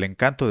sonrisa y al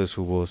encanto de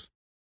su voz.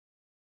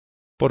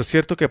 Por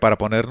cierto que para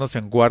ponernos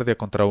en guardia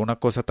contra una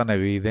cosa tan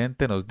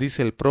evidente nos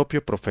dice el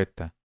propio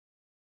profeta: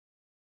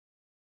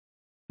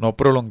 «No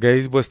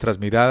prolonguéis vuestras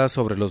miradas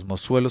sobre los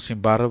mozuelos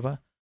sin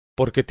barba,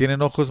 porque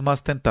tienen ojos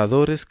más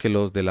tentadores que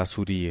los de las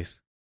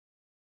huríes».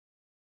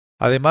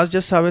 Además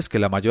ya sabes que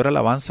la mayor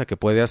alabanza que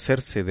puede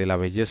hacerse de la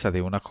belleza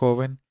de una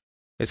joven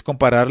es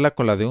compararla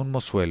con la de un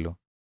mozuelo.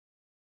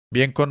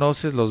 Bien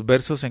conoces los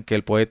versos en que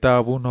el poeta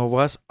Abu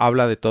Nuwas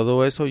habla de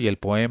todo eso y el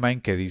poema en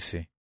que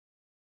dice: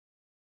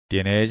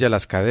 tiene ella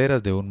las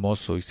caderas de un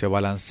mozo y se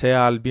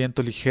balancea al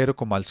viento ligero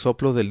como al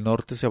soplo del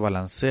norte se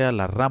balancea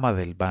la rama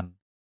del ban.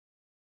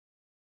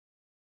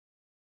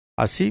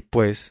 Así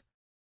pues,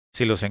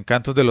 si los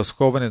encantos de los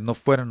jóvenes no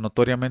fueran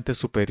notoriamente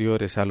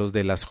superiores a los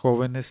de las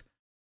jóvenes,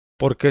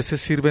 ¿por qué se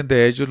sirven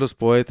de ellos los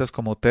poetas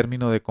como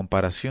término de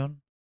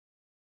comparación?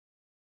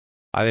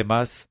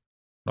 Además,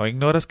 ¿no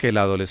ignoras que el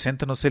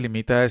adolescente no se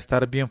limita a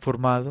estar bien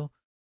formado,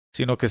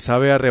 sino que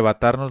sabe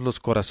arrebatarnos los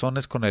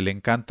corazones con el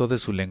encanto de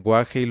su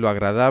lenguaje y lo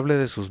agradable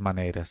de sus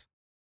maneras?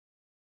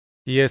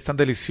 Y es tan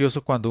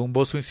delicioso cuando un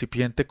bozo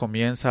incipiente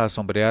comienza a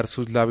sombrear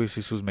sus labios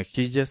y sus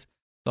mejillas,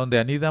 donde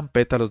anidan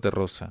pétalos de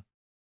rosa.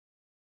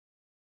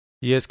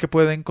 ¿Y es que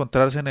puede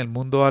encontrarse en el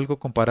mundo algo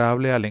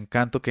comparable al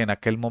encanto que en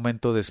aquel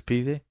momento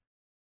despide?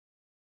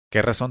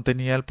 ¿Qué razón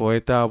tenía el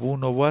poeta Abu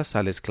Nuwas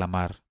al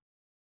exclamar: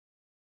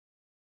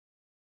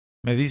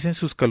 me dicen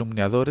sus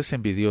calumniadores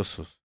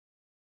envidiosos,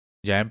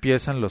 ya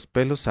empiezan los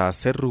pelos a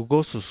hacer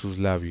rugosos sus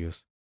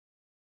labios?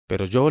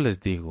 Pero yo les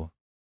digo,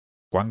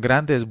 cuán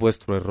grande es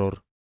vuestro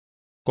error.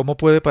 ¿Cómo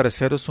puede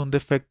pareceros un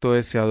defecto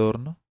ese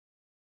adorno?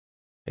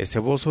 Ese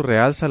bozo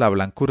realza la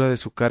blancura de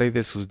su cara y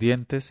de sus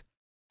dientes,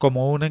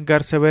 como un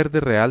engarce verde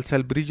realza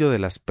el brillo de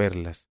las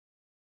perlas.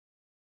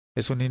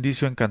 Es un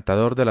indicio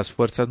encantador de las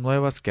fuerzas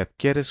nuevas que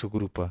adquiere su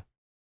grupa.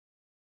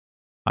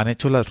 Han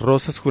hecho las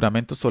rosas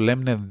juramento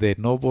solemne de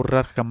no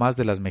borrar jamás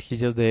de las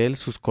mejillas de él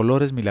sus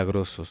colores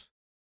milagrosos.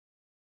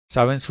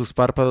 Saben sus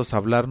párpados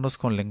hablarnos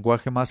con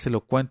lenguaje más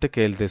elocuente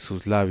que el de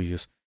sus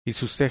labios, y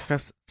sus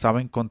cejas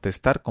saben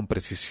contestar con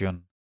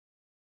precisión.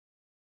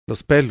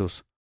 Los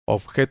pelos,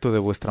 objeto de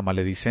vuestra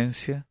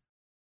maledicencia,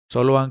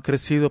 sólo han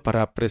crecido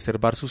para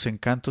preservar sus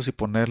encantos y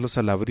ponerlos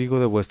al abrigo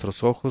de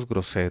vuestros ojos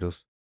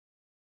groseros.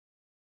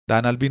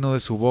 Dan al vino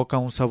de su boca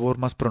un sabor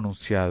más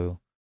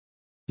pronunciado,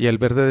 y el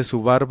verde de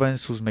su barba en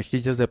sus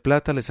mejillas de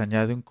plata les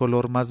añade un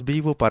color más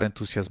vivo para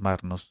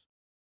entusiasmarnos.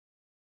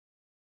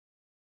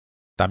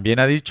 También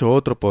ha dicho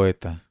otro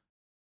poeta: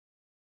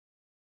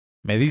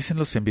 me dicen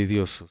los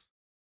envidiosos,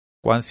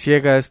 cuán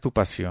ciega es tu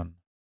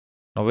pasión,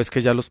 ¿no ves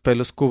que ya los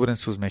pelos cubren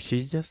sus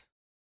mejillas?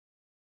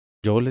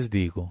 Yo les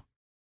digo,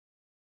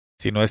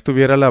 si no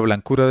estuviera la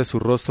blancura de su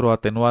rostro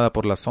atenuada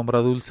por la sombra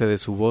dulce de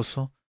su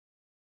bozo,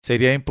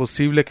 sería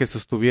imposible que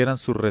sostuvieran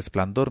su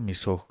resplandor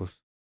mis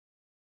ojos.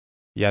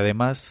 Y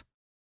además,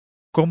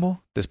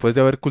 ¿cómo, después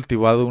de haber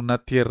cultivado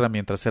una tierra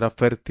mientras era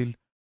fértil,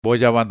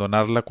 voy a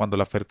abandonarla cuando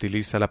la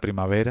fertiliza la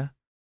primavera?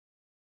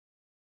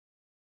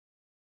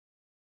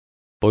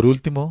 Por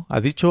último, ha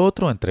dicho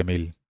otro entre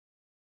mil: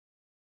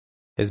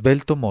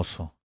 esbelto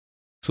mozo,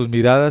 sus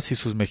miradas y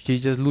sus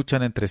mejillas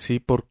luchan entre sí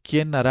por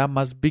quién hará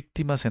más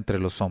víctimas entre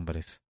los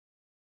hombres.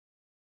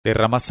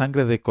 Derrama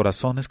sangre de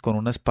corazones con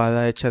una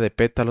espada hecha de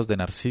pétalos de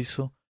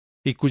narciso,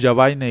 y cuya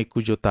vaina y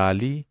cuyo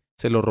tahalí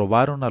se lo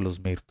robaron a los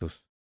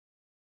mirtos.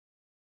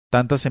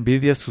 Tantas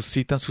envidias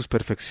suscitan sus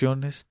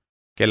perfecciones,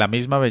 que la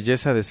misma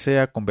belleza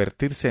desea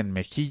convertirse en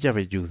mejilla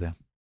velluda.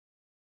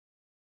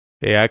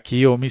 He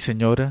aquí, oh mi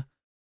señora,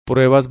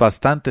 pruebas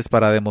bastantes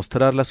para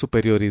demostrar la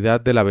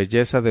superioridad de la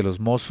belleza de los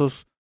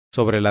mozos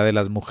sobre la de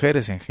las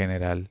mujeres en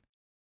general.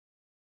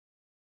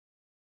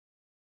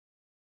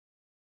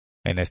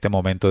 En este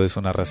momento de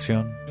su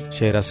narración,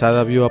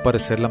 Scheherazada vio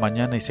aparecer la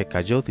mañana y se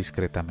calló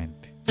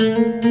discretamente.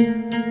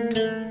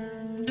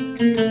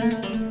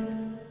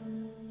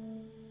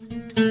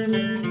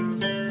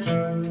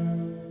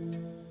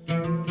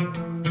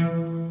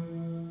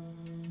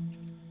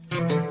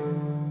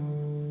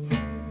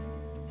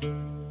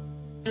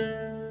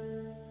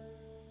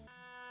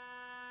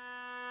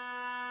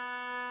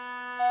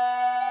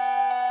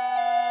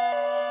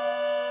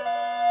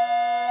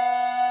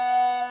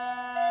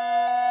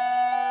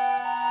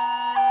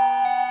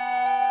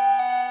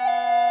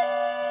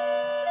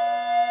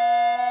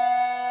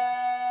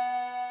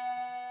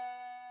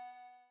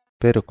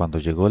 Pero cuando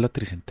llegó la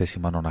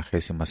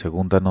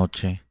 392ª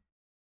noche,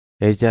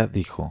 ella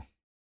dijo: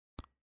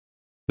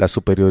 la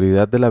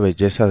superioridad de la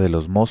belleza de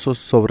los mozos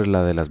sobre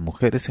la de las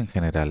mujeres en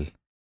general.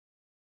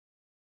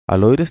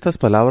 Al oír estas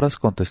palabras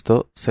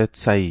contestó Sett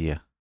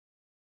Saía: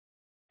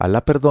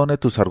 Alá perdone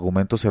tus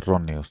argumentos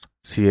erróneos,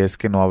 si es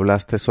que no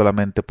hablaste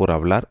solamente por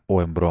hablar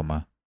o en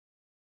broma.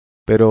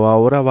 Pero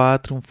ahora va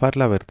a triunfar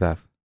la verdad.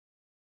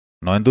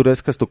 No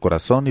endurezcas tu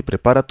corazón y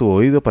prepara tu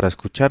oído para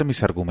escuchar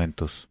mis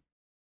argumentos.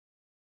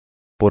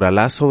 Por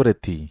Alá sobre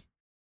ti,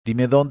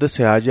 dime dónde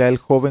se halla el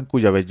joven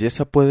cuya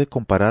belleza puede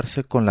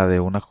compararse con la de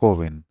una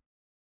joven.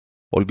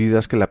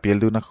 ¿Olvidas que la piel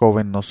de una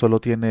joven no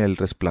sólo tiene el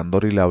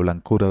resplandor y la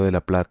blancura de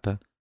la plata,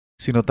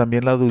 sino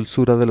también la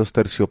dulzura de los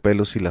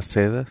terciopelos y las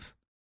sedas?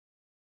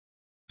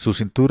 Su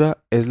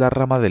cintura es la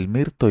rama del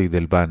mirto y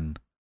del ban,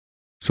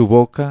 su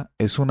boca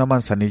es una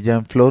manzanilla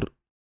en flor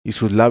y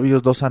sus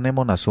labios dos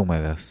anémonas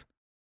húmedas,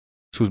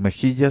 sus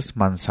mejillas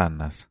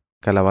manzanas,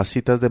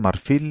 calabacitas de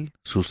marfil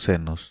sus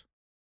senos.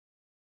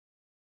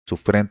 Su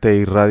frente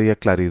irradia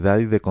claridad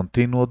y de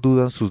continuo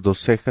dudan sus dos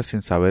cejas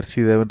sin saber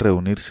si deben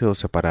reunirse o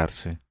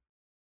separarse.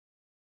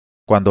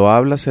 Cuando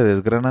habla se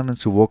desgranan en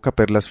su boca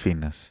perlas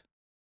finas.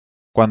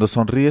 Cuando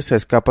sonríe se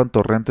escapan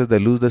torrentes de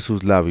luz de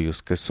sus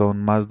labios, que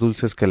son más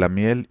dulces que la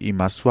miel y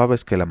más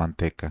suaves que la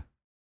manteca.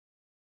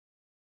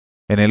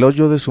 En el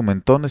hoyo de su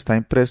mentón está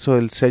impreso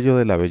el sello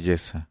de la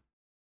belleza.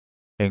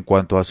 En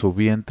cuanto a su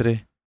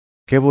vientre,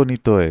 qué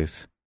bonito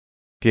es.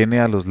 Tiene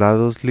a los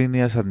lados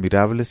líneas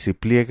admirables y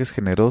pliegues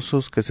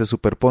generosos que se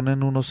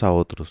superponen unos a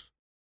otros.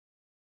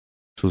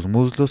 Sus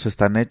muslos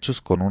están hechos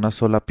con una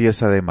sola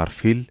pieza de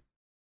marfil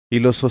y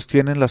los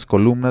sostienen las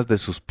columnas de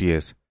sus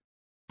pies,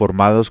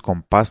 formados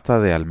con pasta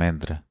de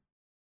almendra.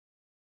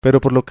 Pero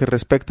por lo que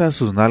respecta a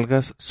sus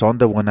nalgas, son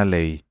de buena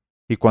ley,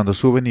 y cuando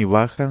suben y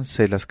bajan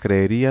se las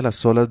creería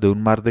las olas de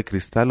un mar de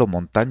cristal o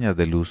montañas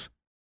de luz.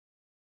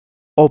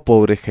 Oh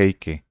pobre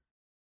Heike,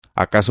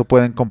 ¿acaso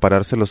pueden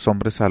compararse los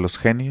hombres a los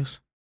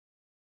genios?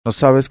 ¿No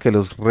sabes que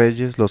los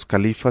reyes, los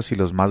califas y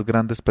los más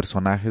grandes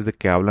personajes de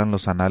que hablan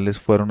los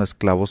anales fueron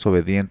esclavos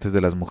obedientes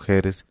de las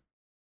mujeres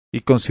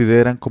y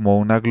consideran como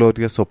una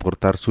gloria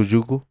soportar su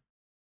yugo?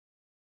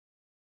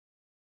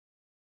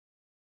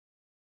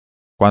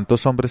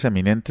 ¿Cuántos hombres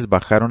eminentes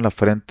bajaron la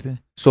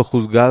frente,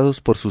 sojuzgados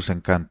por sus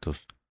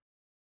encantos?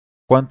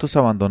 ¿Cuántos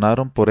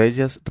abandonaron por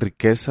ellas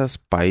riquezas,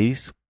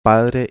 país,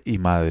 padre y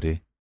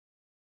madre?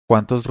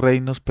 ¿Cuántos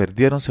reinos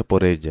perdiéronse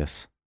por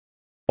ellas?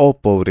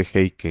 Oh pobre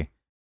Heike,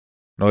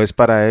 ¿no es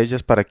para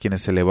ellas para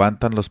quienes se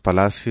levantan los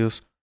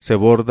palacios, se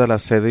borda la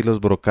seda y los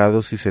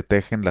brocados y se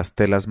tejen las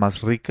telas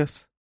más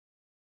ricas?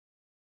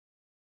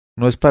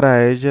 ¿No es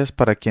para ellas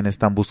para quienes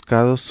tan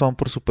buscados son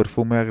por su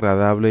perfume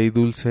agradable y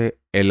dulce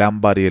el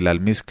ámbar y el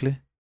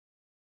almizcle?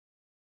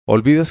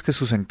 ¿Olvidas que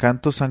sus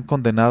encantos han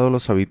condenado a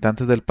los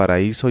habitantes del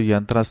paraíso y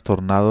han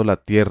trastornado la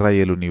tierra y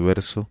el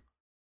universo,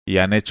 y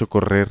han hecho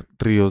correr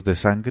ríos de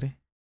sangre?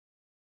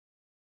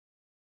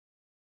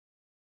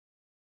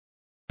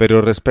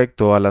 Pero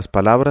respecto a las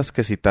palabras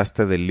que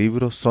citaste del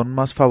libro, son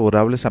más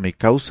favorables a mi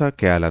causa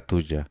que a la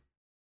tuya.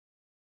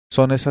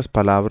 Son esas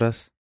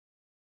palabras: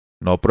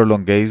 no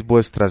prolonguéis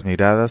vuestras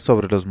miradas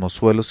sobre los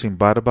mozuelos sin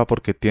barba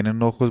porque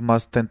tienen ojos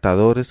más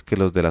tentadores que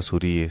los de las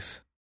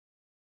huríes.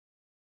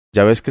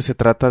 Ya ves que se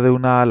trata de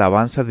una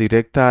alabanza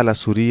directa a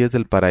las huríes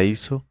del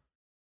paraíso,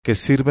 que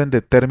sirven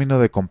de término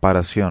de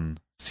comparación,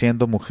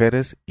 siendo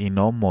mujeres y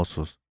no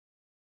mozos.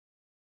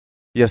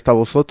 Y hasta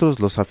vosotros,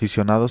 los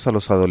aficionados a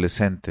los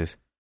adolescentes,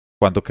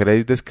 cuando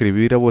queréis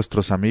describir a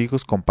vuestros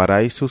amigos,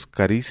 comparáis sus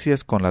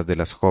caricias con las de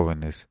las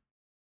jóvenes.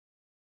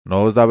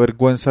 ¿No os da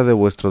vergüenza de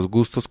vuestros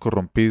gustos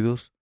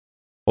corrompidos?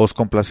 Os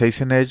complacéis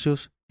en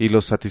ellos y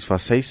los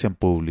satisfacéis en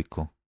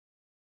público.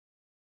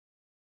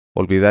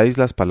 Olvidáis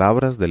las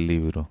palabras del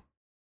libro.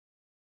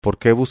 ¿Por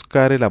qué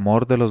buscar el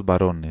amor de los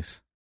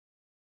varones?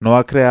 ¿No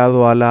ha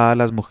creado Alá a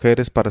las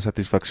mujeres para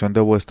satisfacción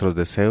de vuestros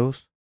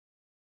deseos?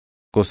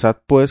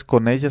 Gozad pues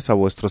con ellas a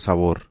vuestro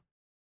sabor.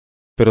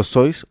 Pero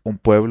sois un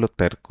pueblo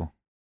terco.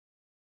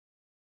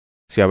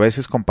 Si a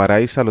veces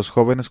comparáis a los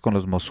jóvenes con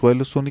los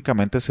mozuelos,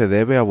 únicamente se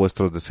debe a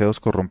vuestros deseos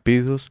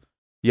corrompidos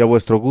y a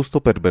vuestro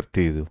gusto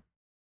pervertido.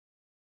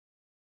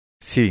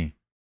 Sí,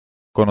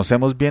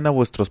 conocemos bien a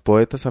vuestros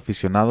poetas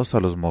aficionados a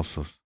los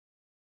mozos.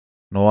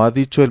 ¿No ha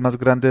dicho el más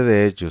grande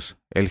de ellos,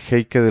 el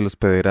jeique de los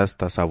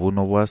pederastas, Abu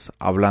Nuwas,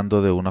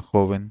 hablando de una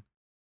joven?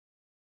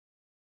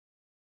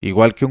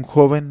 Igual que un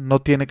joven no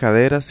tiene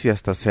caderas y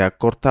hasta se ha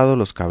cortado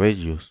los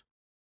cabellos.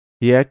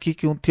 Y he aquí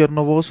que un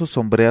tierno bozo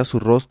sombrea su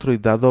rostro y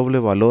da doble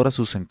valor a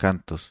sus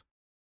encantos.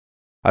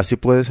 Así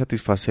puede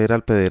satisfacer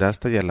al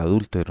pederasta y al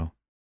adúltero.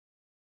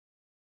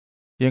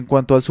 Y en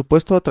cuanto al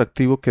supuesto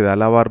atractivo que da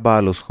la barba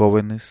a los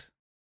jóvenes.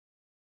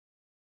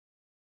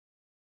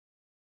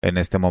 En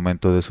este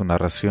momento de su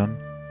narración,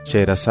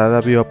 Scheherazada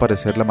vio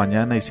aparecer la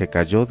mañana y se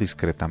calló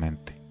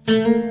discretamente.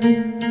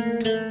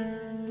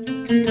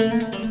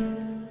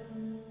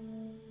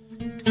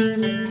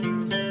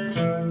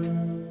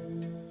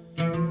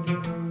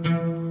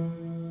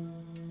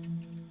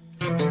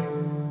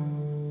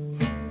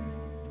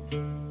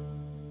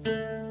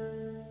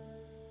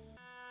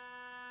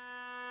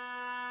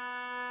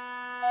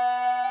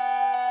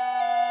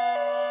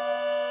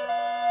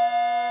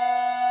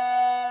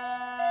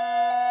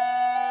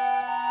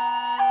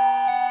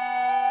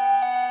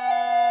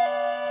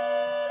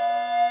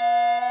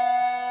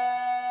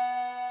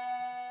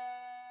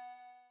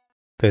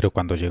 Pero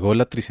cuando llegó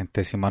la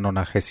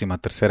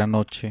 393ª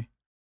noche,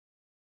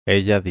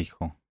 ella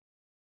dijo: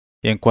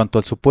 y en cuanto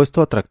al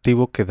supuesto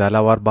atractivo que da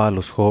la barba a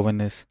los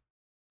jóvenes,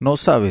 ¿no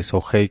sabes,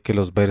 oh jeique,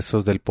 los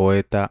versos del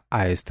poeta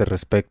a este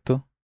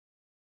respecto?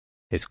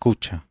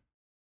 Escucha.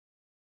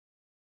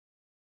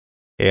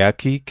 He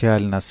aquí que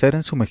al nacer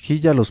en su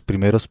mejilla los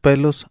primeros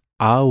pelos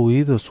ha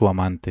huido su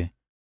amante,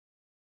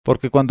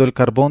 porque cuando el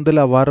carbón de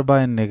la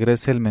barba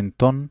ennegrece el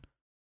mentón,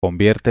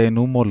 convierte en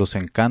humo los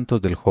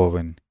encantos del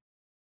joven.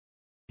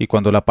 Y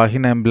cuando la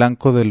página en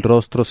blanco del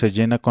rostro se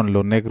llena con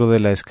lo negro de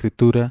la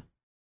escritura,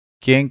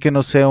 ¿quién que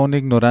no sea un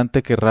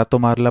ignorante querrá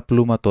tomar la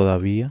pluma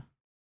todavía?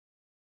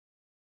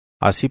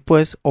 Así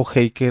pues, oh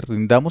jeique,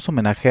 rindamos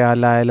homenaje a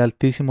Alá el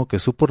Altísimo, que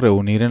supo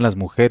reunir en las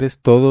mujeres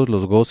todos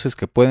los goces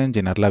que pueden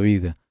llenar la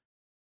vida,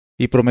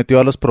 y prometió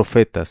a los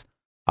profetas,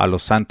 a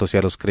los santos y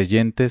a los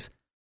creyentes,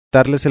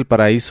 darles el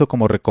paraíso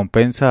como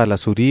recompensa a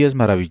las huríes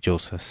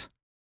maravillosas.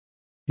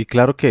 Y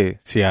claro que,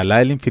 si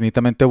Alá el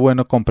infinitamente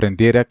bueno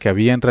comprendiera que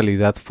había en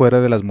realidad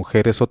fuera de las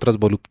mujeres otras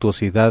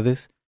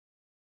voluptuosidades,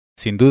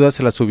 sin duda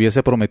se las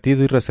hubiese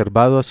prometido y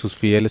reservado a sus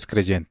fieles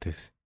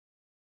creyentes.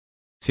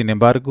 Sin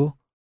embargo,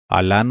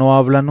 Alá no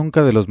habla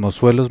nunca de los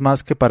mozuelos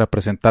más que para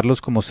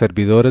presentarlos como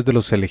servidores de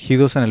los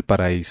elegidos en el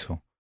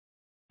paraíso,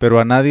 pero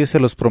a nadie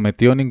se los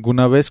prometió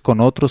ninguna vez con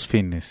otros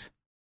fines.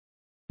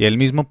 Y el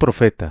mismo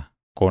profeta,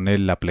 con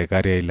él la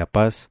plegaria y la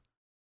paz,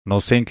 no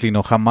se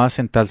inclinó jamás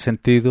en tal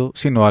sentido,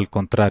 sino al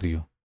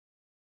contrario,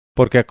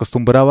 porque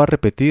acostumbraba a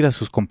repetir a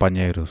sus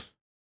compañeros: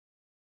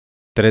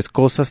 3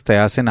 cosas te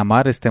hacen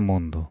amar este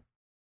mundo: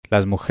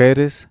 las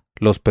mujeres,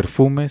 los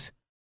perfumes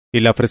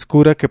y la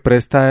frescura que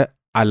presta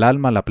al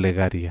alma la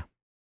plegaria.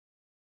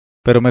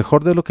 Pero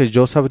mejor de lo que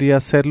yo sabría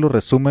hacerlo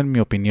resumen mi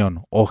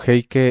opinión, oh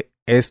jeique,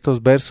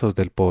 estos versos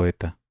del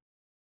poeta.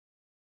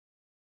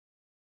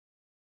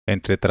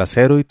 Entre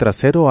trasero y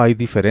trasero hay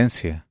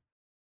diferencia.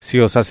 Si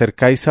os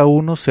acercáis a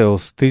uno se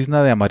os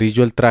tizna de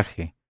amarillo el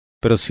traje,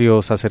 pero si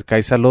os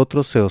acercáis al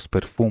otro se os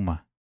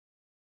perfuma.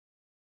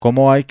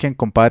 ¿Cómo hay quien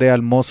compare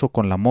al mozo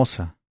con la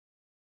moza?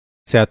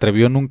 ¿Se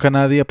atrevió nunca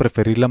nadie a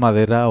preferir la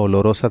madera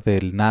olorosa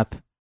del nad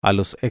a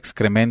los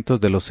excrementos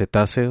de los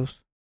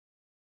cetáceos?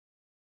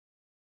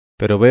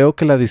 Pero veo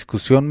que la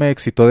discusión me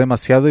excitó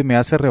demasiado y me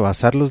hace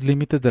rebasar los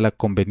límites de la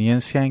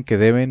conveniencia en que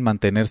deben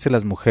mantenerse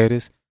las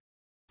mujeres,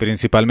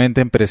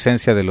 principalmente en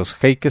presencia de los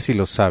jeiques y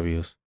los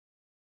sabios.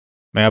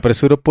 Me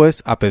apresuro,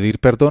 pues, a pedir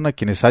perdón a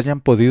quienes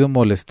hayan podido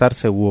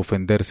molestarse u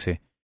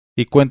ofenderse,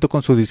 y cuento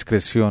con su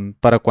discreción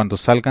para cuando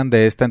salgan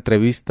de esta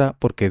entrevista,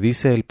 porque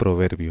dice el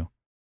proverbio: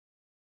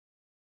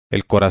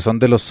 el corazón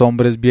de los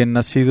hombres bien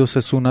nacidos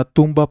es una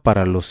tumba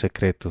para los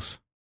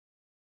secretos.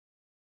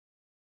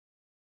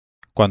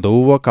 Cuando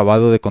hubo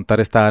acabado de contar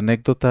esta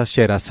anécdota,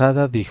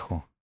 Sherazada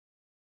dijo: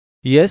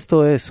 y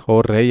esto es,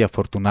 oh rey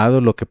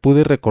afortunado, lo que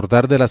pude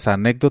recordar de las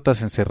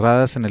anécdotas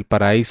encerradas en el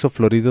paraíso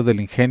florido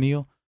del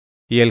ingenio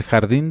y el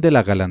jardín de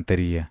la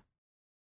galantería.